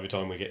safe by the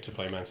time we get to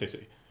play Man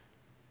City?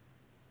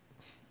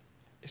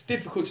 It's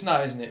difficult to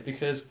know, isn't it?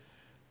 Because,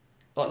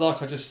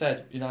 like I just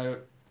said,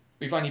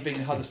 we've only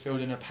beaten Huddersfield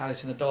and a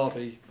Palace in a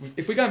derby.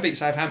 If we go and beat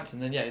Southampton,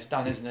 then yeah, it's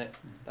done, isn't it?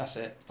 That's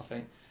it, I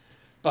think.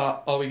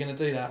 But are we going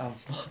to do that? I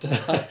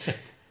don't know.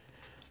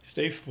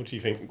 Steve, what do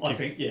you think? I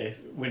think, yeah,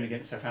 win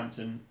against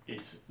Southampton,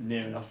 it's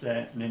near enough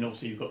there. And then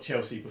obviously you've got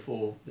Chelsea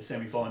before the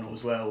semi-final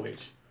as well,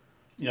 which,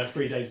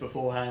 3 days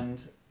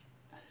beforehand,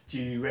 do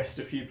you rest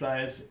a few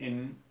players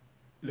in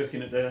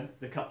looking at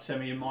the cup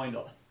semi in mind?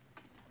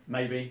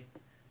 Maybe.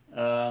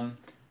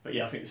 But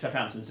yeah, I think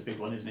Southampton's a big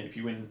one, isn't it? If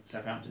you win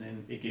Southampton,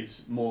 then it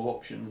gives more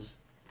options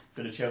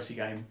for the Chelsea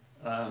game,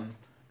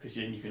 because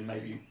then you can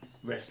maybe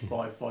rest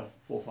 4,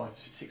 5,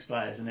 6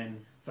 players and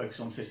then focus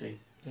on City.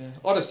 Yeah,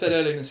 I'd have said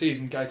earlier in the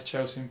season go to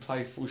Chelsea and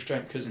play full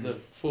strength because of the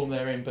form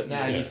they're in. But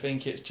now you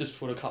think it's just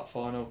for the cup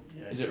final.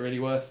 Yeah. Is it really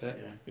worth it?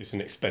 Yeah. It's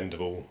an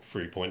expendable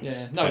 3 points.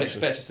 Yeah, no one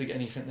expects us to get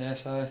anything there.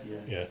 So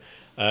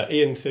yeah.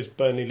 Ian says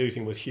Burnley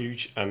losing was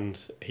huge, and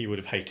he would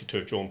have hated to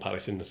have drawn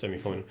Palace in the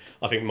semi-final.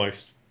 I think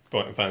most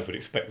Brighton fans would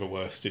expect the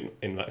worst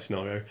in that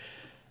scenario.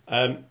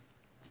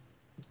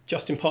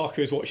 Justin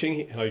Parker is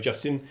watching. Hello,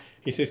 Justin.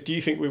 He says, do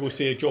you think we will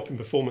see a drop in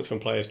performance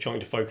from players trying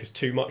to focus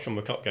too much on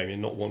the cup game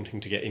and not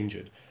wanting to get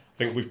injured?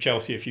 I think with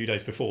Chelsea a few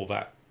days before,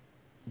 that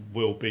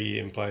will be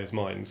in players'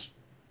 minds.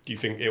 Do you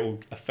think it will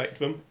affect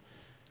them?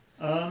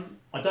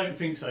 I don't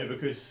think so,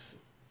 because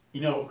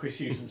you know what Chris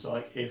Hughton's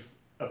like. If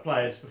a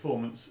player's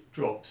performance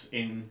drops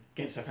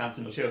against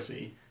Southampton or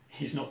Chelsea,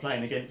 he's not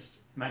playing against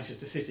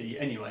Manchester City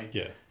anyway.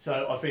 Yeah.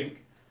 So I think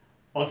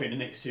the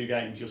next 2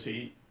 games you'll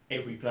see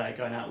every player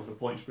going out with a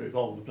point to prove. I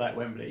want to play at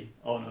Wembley.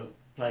 I want to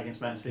play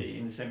against Man City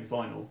in the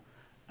semi-final,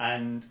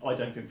 and I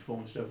don't think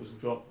performance levels will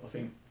drop. I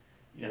think,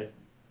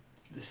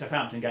 the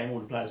Southampton game, all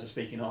the players were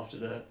speaking after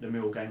the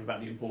Mill game about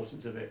the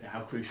importance of it,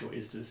 how crucial it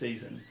is to the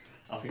season.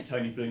 I think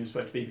Tony Bloom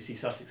spoke to BBC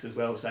Sussex as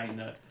well, saying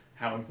that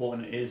how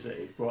important it is that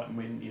if Brighton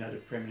win, the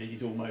Premier League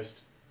is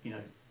almost,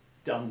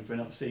 done for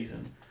another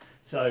season.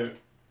 So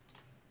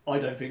I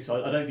don't think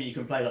so. I don't think you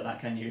can play like that,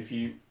 can you?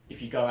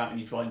 If you go out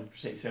and you try and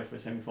protect yourself for a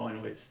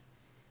semi-final, it's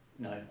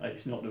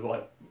not the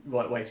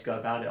right way to go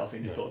about it. I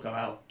think they've got to go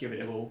out, give it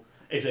their all.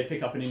 If they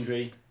pick up an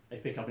injury,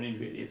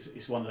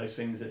 It's one of those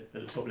things at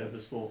the top level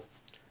of sport.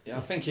 Yeah,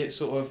 I think it's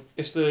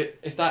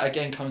that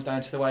again comes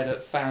down to the way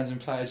that fans and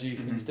players view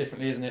things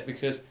differently, isn't it?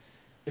 Because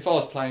if I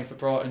was playing for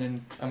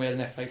Brighton and we had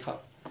an FA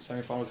Cup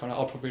semi-final coming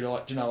up, I'd probably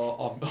like, I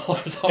don't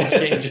want to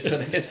get injured for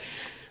this.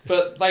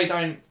 But they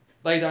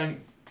don't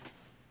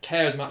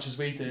care as much as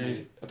we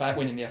do about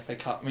winning the FA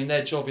Cup. I mean,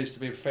 their job is to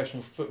be a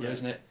professional footballer,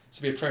 isn't it?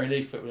 To be a Premier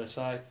League footballer.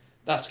 So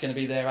that's going to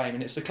be their aim,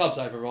 and it's the club's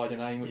overriding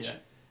aim, which,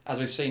 as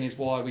we've seen, is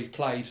why we've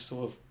played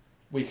sort of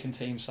weakened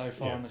teams so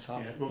far in the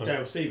cup. Yeah. Well,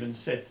 Dale Stevens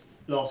said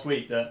last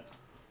week that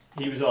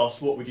he was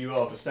asked, what would you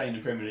rather, stay in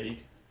the Premier League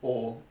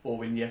or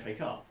win the FA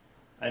Cup?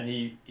 And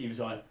he was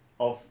like,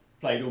 I've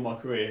played all my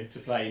career to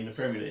play in the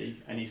Premier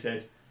League, and he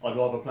said, I'd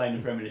rather play in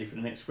the Premier League for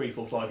the next 3,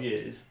 4, 5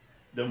 years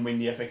than win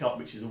the FA Cup,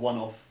 which is a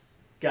one-off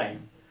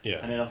game. Yeah.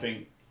 And then I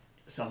think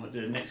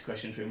the next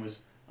question to him was,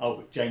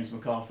 James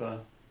MacArthur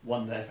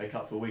won the FA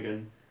Cup for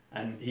Wigan,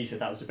 and he said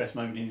that was the best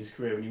moment in his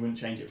career and he wouldn't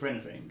change it for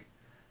anything.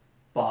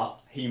 But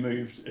he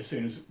moved as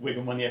soon as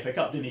Wigan won the FA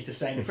Cup, didn't he, to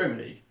stay in the Premier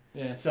League?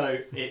 Yeah. So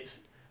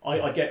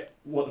I get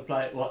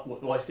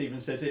why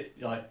Stevens says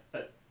it. Like,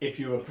 if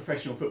you're a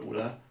professional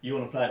footballer, you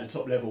want to play at the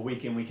top level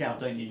week in, week out,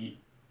 don't you?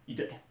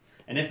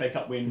 An FA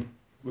Cup win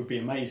would be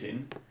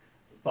amazing,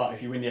 but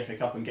if you win the FA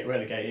Cup and get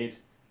relegated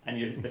and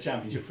you're a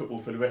Championship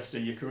football for the rest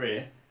of your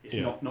career, it's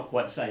not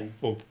quite the same.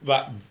 Well,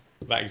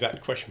 that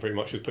exact question pretty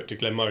much was put to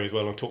Glenn Murray as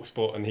well on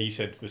TalkSport, and he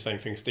said the same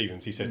thing as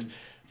Stevens. He said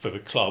for the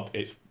club,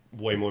 it's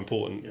way more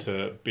important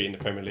to be in the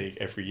Premier League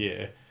every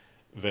year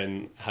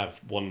than have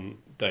one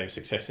day of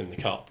success in the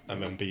Cup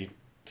and then be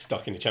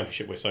stuck in the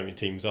Championship where so many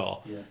teams are.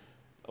 Yeah.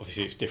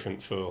 Obviously, it's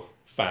different for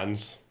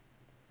fans,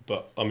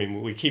 but I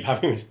mean, we keep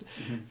having this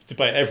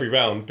debate every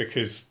round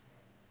because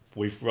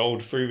we've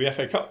rolled through the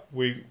FA Cup.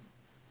 We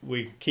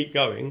keep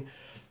going,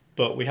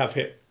 but we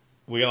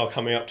are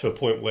coming up to a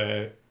point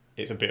where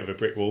it's a bit of a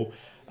brick wall.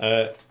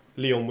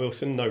 Leon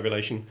Wilson, no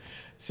relation,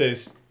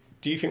 says,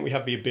 do you think we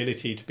have the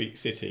ability to beat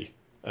City?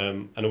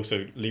 And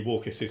also Lee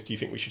Walker says, do you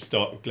think we should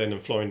start Glenn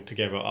and Florin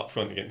together up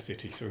front against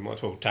City? So we might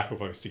as well tackle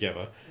those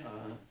together.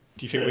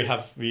 Do you think we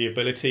have the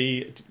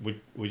ability?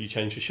 Would you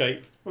change the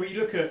shape? Well, you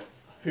look at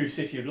who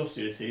City have lost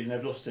to this season.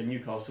 They've lost to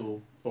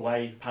Newcastle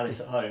away,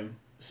 Palace at home.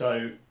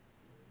 So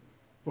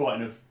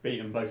Brighton have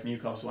beaten both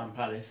Newcastle and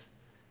Palace.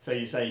 So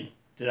you say,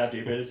 do they have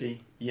the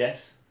ability?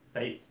 Yes.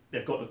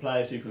 They've got the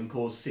players who can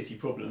cause City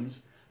problems,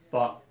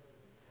 but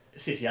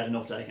City had an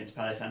off day against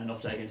Palace and an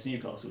off day against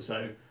Newcastle.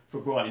 So for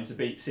Brighton to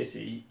beat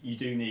City, you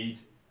do need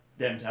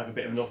them to have a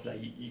bit of an off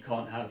day. You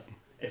can't have,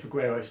 if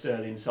Aguero,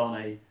 Sterling,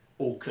 Sane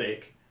all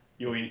click,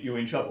 you're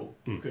in trouble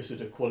because of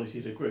the quality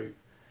of the group.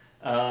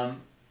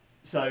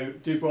 So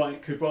could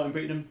Brighton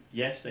beat them?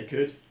 Yes, they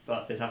could,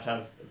 but they'd have to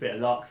have a bit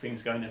of luck,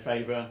 things go in their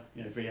favour,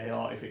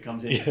 VAR if it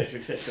comes in, etc.,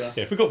 etc.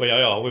 Yeah, if we've got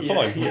VAR, we're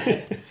fine.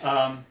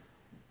 Yeah.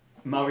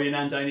 Murray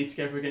and Andoni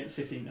together against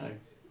City,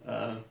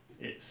 no.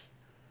 It's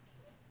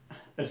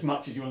as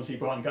much as you want to see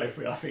Brighton go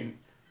for it. I think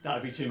that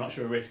would be too much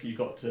of a risk. You've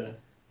got to.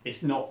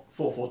 It's not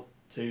 4-4-2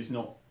 is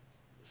not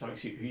something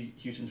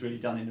Houghton's really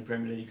done in the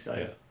Premier League.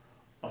 So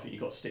I think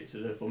you've got to stick to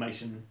the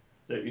formation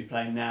that you're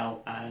playing now,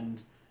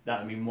 and that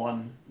would mean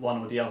one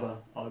or the other.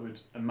 I would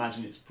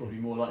imagine it's probably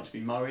more likely to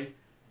be Murray,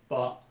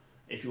 but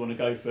if you want to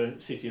go for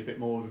City a bit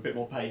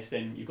more pace,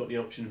 then you've got the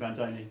option of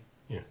Andoni.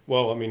 Yeah.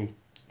 Well, I mean,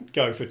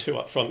 going for 2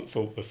 up front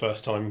for the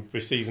first time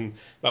this season,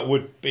 that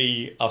would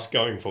be us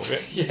going for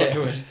it. Yeah, it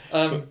would.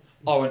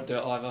 I wouldn't do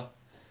it either.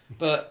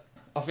 But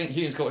I think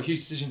Houghton's got a huge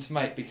decision to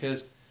make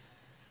because,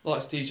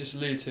 like Steve just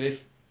alluded to,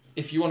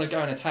 if you want to go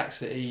and attack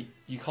City,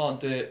 you can't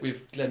do it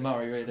with Glenn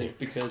Murray really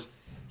because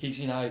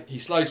he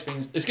slows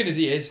things. As good as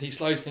he is, he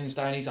slows things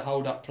down. He's a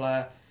hold-up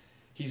player.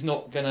 He's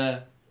not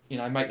gonna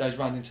make those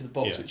runs into the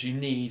box which you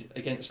need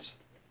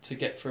to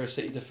get through a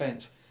City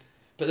defence.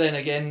 But then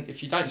again,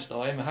 if you don't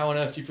start him, how on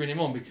earth do you bring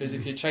him on? Because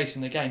if you're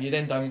chasing the game, you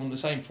then don't want the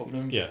same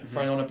problem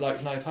throwing on a bloke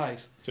with no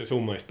pace. So it's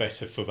almost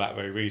better for that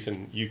very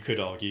reason. You could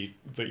argue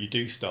that you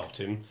do start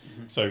him.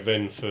 So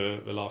then for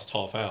the last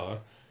half hour,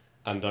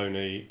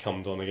 Andoni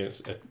comes on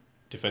against a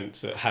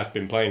defence that has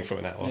been playing for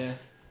an hour. Yeah,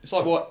 it's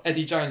like what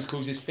Eddie Jones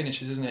calls his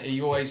finishes, isn't it?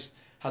 He always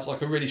has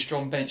like a really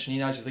strong bench, and he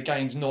knows if the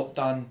game's not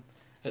done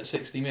at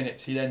 60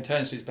 minutes, he then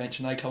turns to his bench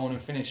and they come on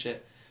and finish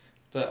it.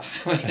 But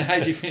how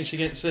do you finish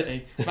against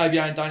City? Maybe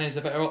Andoni is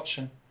a better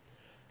option.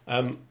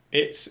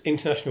 It's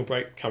international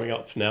break coming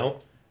up now.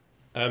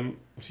 So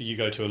you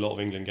go to a lot of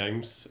England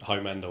games,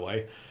 home and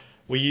away.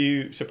 Were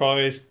you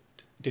surprised,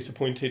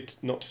 disappointed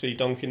not to see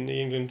Dunk in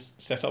the England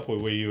setup, or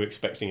were you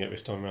expecting it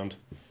this time around?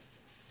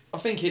 I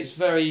think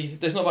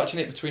there's not much in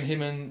it between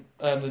him and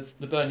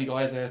the Burnley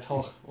guys there.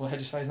 How do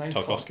you say his name?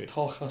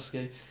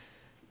 Tarkowski.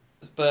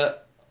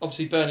 But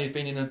obviously Burnley have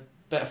been in a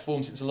better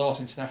form since the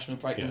last international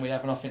break than we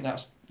have, and I think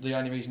that's the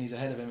only reason he's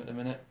ahead of him at the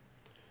minute.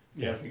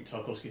 Yeah, I think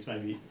Tarkowski's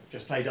maybe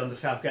just played under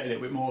Southgate a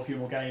little bit more, a few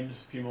more games,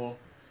 a few more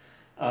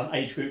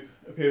age group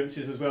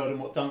appearances as well than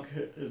what Dunk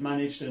has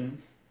managed, and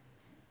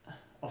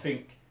I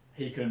think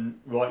he can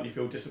rightly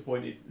feel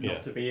disappointed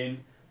not to be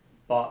in,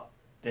 but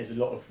there's a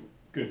lot of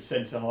good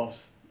centre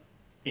halves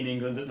in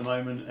England at the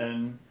moment,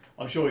 and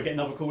I'm sure he'll get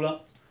another call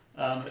up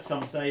at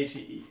some stage.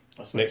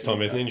 Next time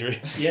there's an injury.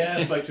 Yeah,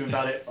 I spoke to him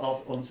about it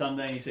on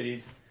Sunday, and he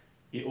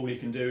said all he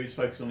can do is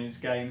focus on his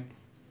game,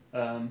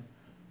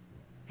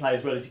 play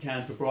as well as he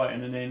can for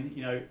Brighton, and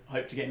then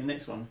hope to get in the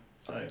next one.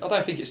 So I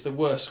don't think it's the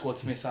worst squad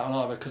to miss out on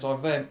either because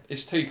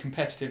it's 2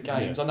 competitive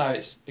games. I know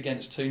it's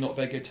against 2 not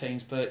very good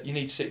teams, but you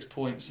need 6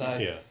 points,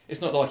 so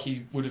it's not like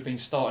he would have been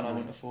starting. I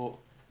wouldn't have thought.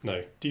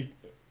 No. Do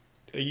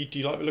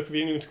you like the look of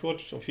the England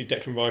squad? Obviously,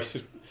 Declan Rice,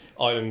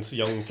 Ireland's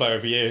young player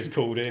of the year, is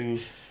called in.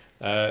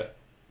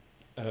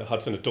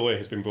 Hudson-Odoi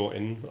has been brought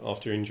in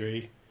after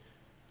injury.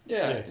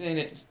 Yeah. I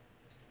mean,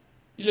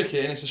 you look at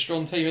it and it's a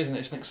strong team, isn't it?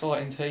 It's an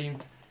exciting team.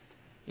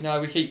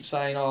 We keep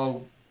saying,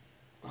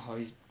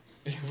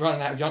 he's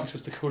running out of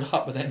youngsters to call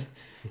up, but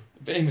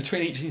in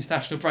between each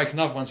international break,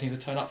 another one seems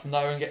to turn up from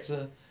nowhere and get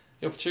the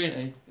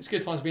opportunity. It's a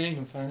good time to be an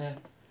England fan,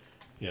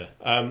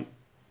 Yeah.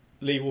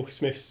 Lee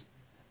Walker-Smith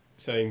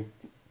saying,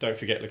 don't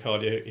forget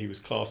Locadia, he was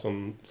class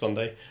on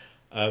Sunday.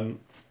 I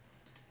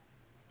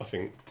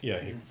think,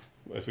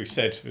 as we've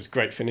said, it was a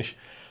great finish.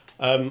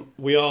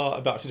 We are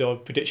about to do our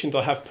predictions.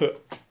 I have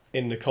put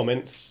in the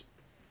comments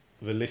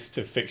the list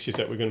of fixtures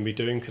that we're going to be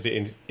doing because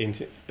it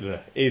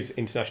is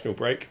international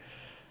break.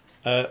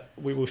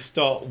 We will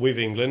start with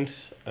England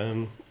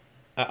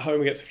at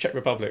home against the Czech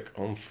Republic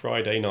on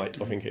Friday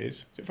night, I think it is.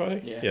 Is it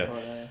Friday? Yeah.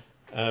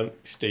 Friday.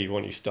 Steve, why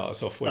don't you start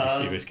us off? Where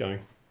do you see this going?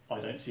 I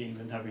don't see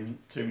England having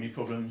too many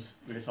problems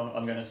with this.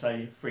 I'm going to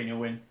say 3-0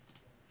 win.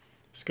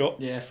 Scott?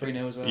 Yeah,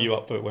 3-0 as well. Are you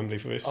up at Wembley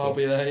for this? I'll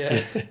be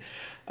there, yeah.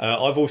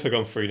 I've also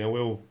gone 3-0.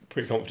 We're all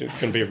pretty confident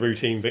it's going to be a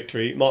routine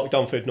victory. Mark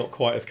Dunford not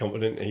quite as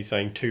confident. He's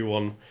saying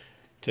 2-1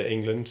 to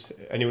England.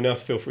 Anyone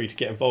else, feel free to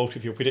get involved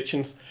with your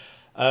predictions.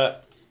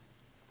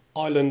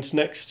 Ireland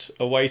next,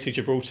 away to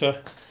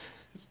Gibraltar.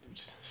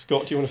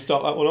 Scott, do you want to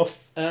start that one off?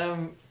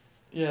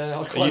 Yeah,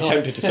 I'd quite Are you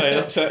tempted to say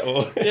an upset?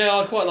 Or? Yeah,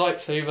 I'd quite like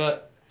to,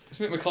 but it's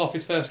Mick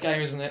McCarthy's first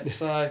game, isn't it?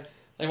 So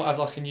they might have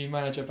like a new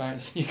manager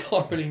bounce. You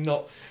can't really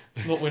not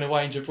win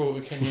away in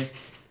Gibraltar, can you?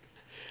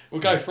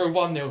 We'll go for a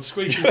 1-0,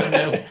 squeaky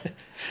 1-0.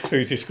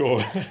 Who's your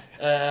scorer?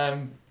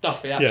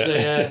 Duffy,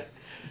 actually. Yeah.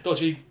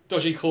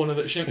 Dodgy corner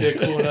that shouldn't be a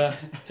corner.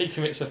 He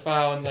commits a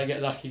foul and they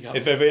get lucky goal.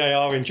 Is there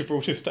VAR in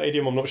Gibraltar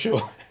Stadium? I'm not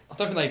sure. I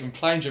don't think they even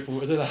play in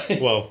Gibraltar, do they?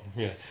 Well,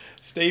 yeah.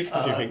 Steve,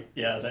 what do you think?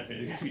 Yeah, I don't think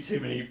there's going to be too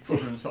many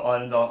problems for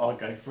Ireland. I'll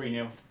go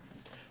 3-0.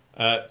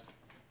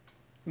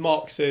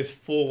 Mark says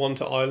 4-1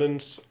 to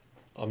Ireland.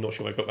 I'm not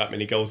sure they've got that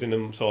many goals in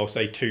them, so I'll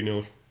say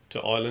 2-0 to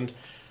Ireland.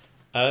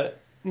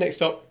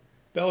 Next up,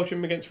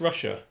 Belgium against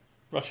Russia.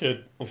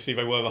 Russia, obviously,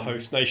 they were the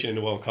host nation in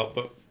the World Cup,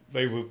 but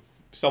they were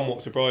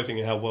somewhat surprising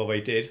in how well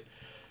they did.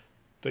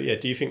 But yeah,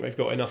 do you think they've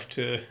got enough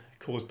to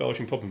cause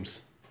Belgium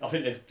problems? I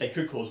think they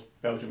could cause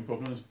Belgium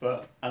problems,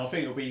 and I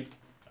think it'll be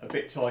a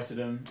bit tighter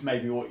than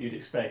maybe what you'd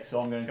expect. So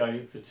I'm going to go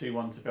for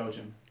 2-1 to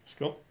Belgium.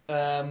 Scott?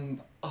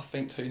 I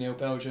think 2-0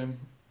 Belgium.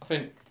 I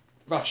think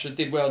Russia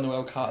did well in the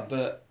World Cup,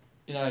 but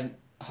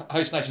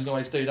host nations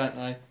always do, don't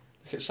they?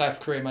 Look at South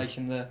Korea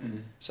making the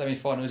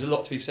semi-final. There's a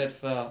lot to be said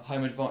for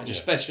home advantage,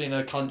 especially in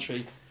a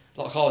country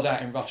like I was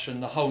out in Russia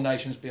and the whole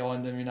nation's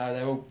behind them.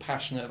 They're all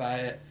passionate about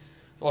it.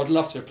 So I'd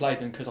love to have played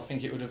them because I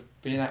think it would have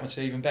been an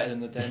atmosphere even better than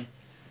the Den.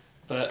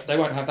 But they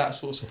won't have that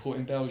sort of support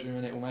in Belgium,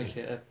 and it will make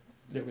it a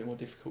little bit more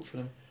difficult for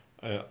them.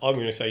 I'm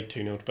going to say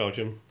 2-0 to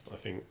Belgium. I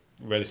think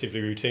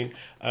relatively routine.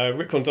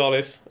 Rick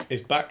Gonzalez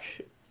is back.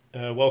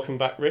 Welcome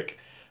back, Rick.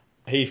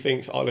 He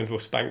thinks Ireland will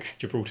spank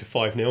Gibraltar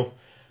 5-0.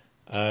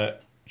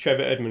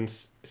 Trevor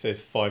Edmonds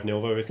says 5-0,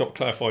 though it's not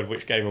clarified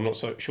which game. I'm not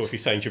so sure if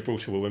he's saying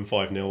Gibraltar will win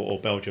 5-0 or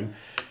Belgium.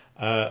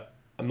 And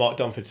Mark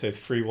Dunford says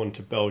 3-1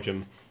 to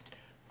Belgium.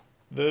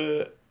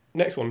 The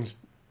next ones,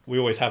 we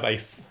always have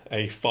a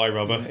fire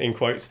rubber, in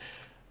quotes.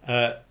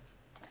 The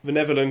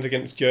Netherlands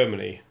against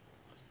Germany.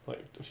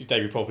 Obviously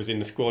David Popper's in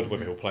the squad,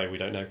 whether he'll play we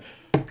don't know.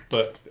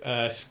 But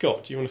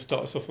Scott, do you want to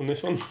start us off on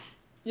this one?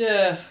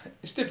 Yeah,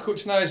 it's difficult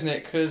to know, isn't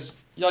it? Because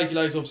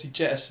Jagiello's obviously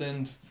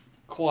jettisoned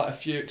quite a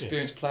few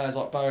experienced players,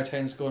 like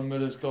Boateng's gone,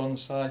 Muller's gone,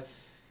 so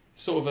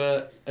sort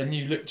of a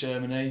new look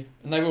Germany.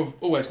 And they've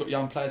always got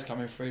young players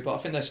coming through, but I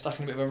think they're stuck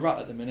in a bit of a rut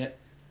at the minute.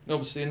 And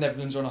obviously the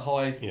Netherlands are on a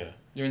high.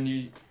 They're in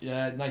the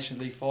Nations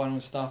League final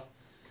and stuff.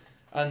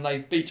 And they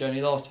beat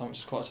Germany last time, which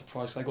is quite a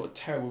surprise because they got a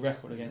terrible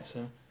record against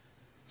them.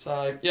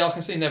 So, yeah, I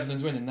can see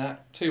Netherlands winning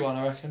that. 2-1,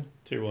 I reckon.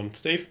 2-1.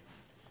 Steve?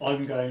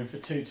 I'm going for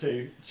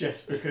 2-2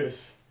 just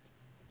because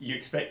you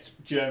expect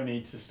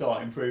Germany to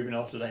start improving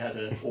after they had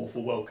an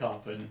awful World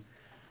Cup. And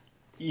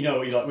you know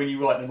what you like, when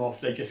you write them off,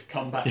 they just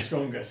come back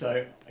stronger.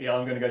 So, yeah,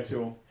 I'm going to go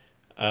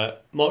 2-2.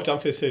 Mark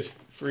Dunford says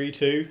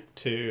 3-2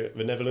 to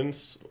the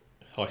Netherlands.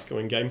 High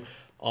scoring game.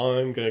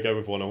 I'm going to go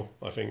with 1-0.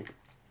 I think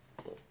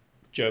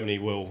Germany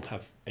will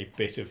have a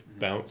bit of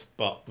bounce,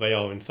 but they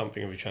are in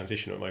something of a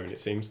transition at the moment, it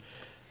seems.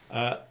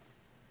 And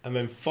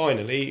then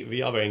finally,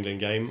 the other England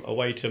game,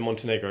 away to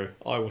Montenegro.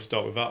 I will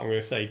start with that. I'm going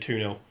to say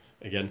 2-0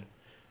 again.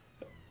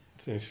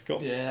 So,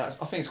 Scott? Yeah,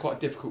 I think it's quite a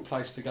difficult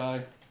place to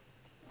go.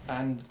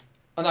 And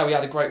I know we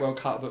had a great World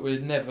Cup, but we're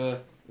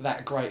never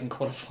that great in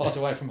qualifiers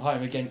away from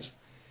home against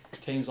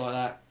teams like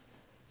that.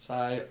 So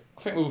I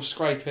think we'll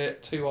scrape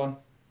it 2-1.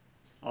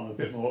 I'm a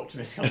bit more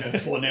optimistic. I'm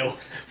going 4-0.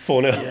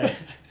 4-0.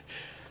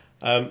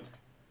 Yeah.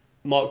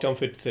 Mark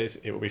Dunford says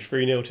it will be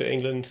 3-0 to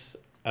England.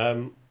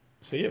 So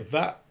yeah,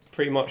 that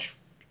pretty much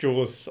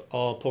draws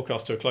our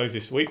podcast to a close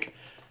this week.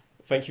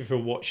 Thank you for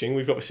watching.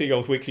 We've got a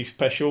Seagulls Weekly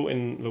special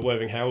in the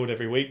Worthing Herald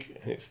every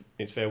week, and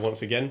it's there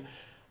once again.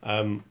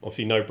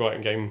 Obviously, no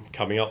Brighton game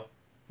coming up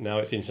now.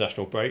 It's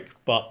international break,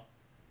 but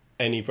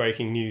any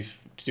breaking news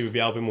to do with the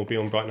album will be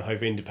on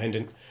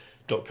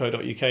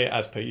brightonhoveindependent.co.uk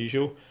as per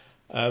usual.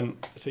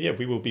 So yeah,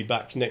 we will be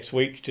back next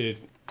week to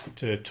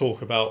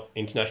talk about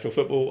international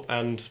football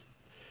and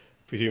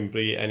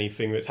presumably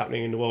anything that's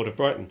happening in the world of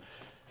Brighton.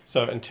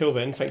 So until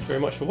then, thank you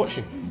very much for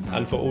watching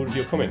and for all of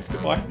your comments.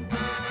 Goodbye.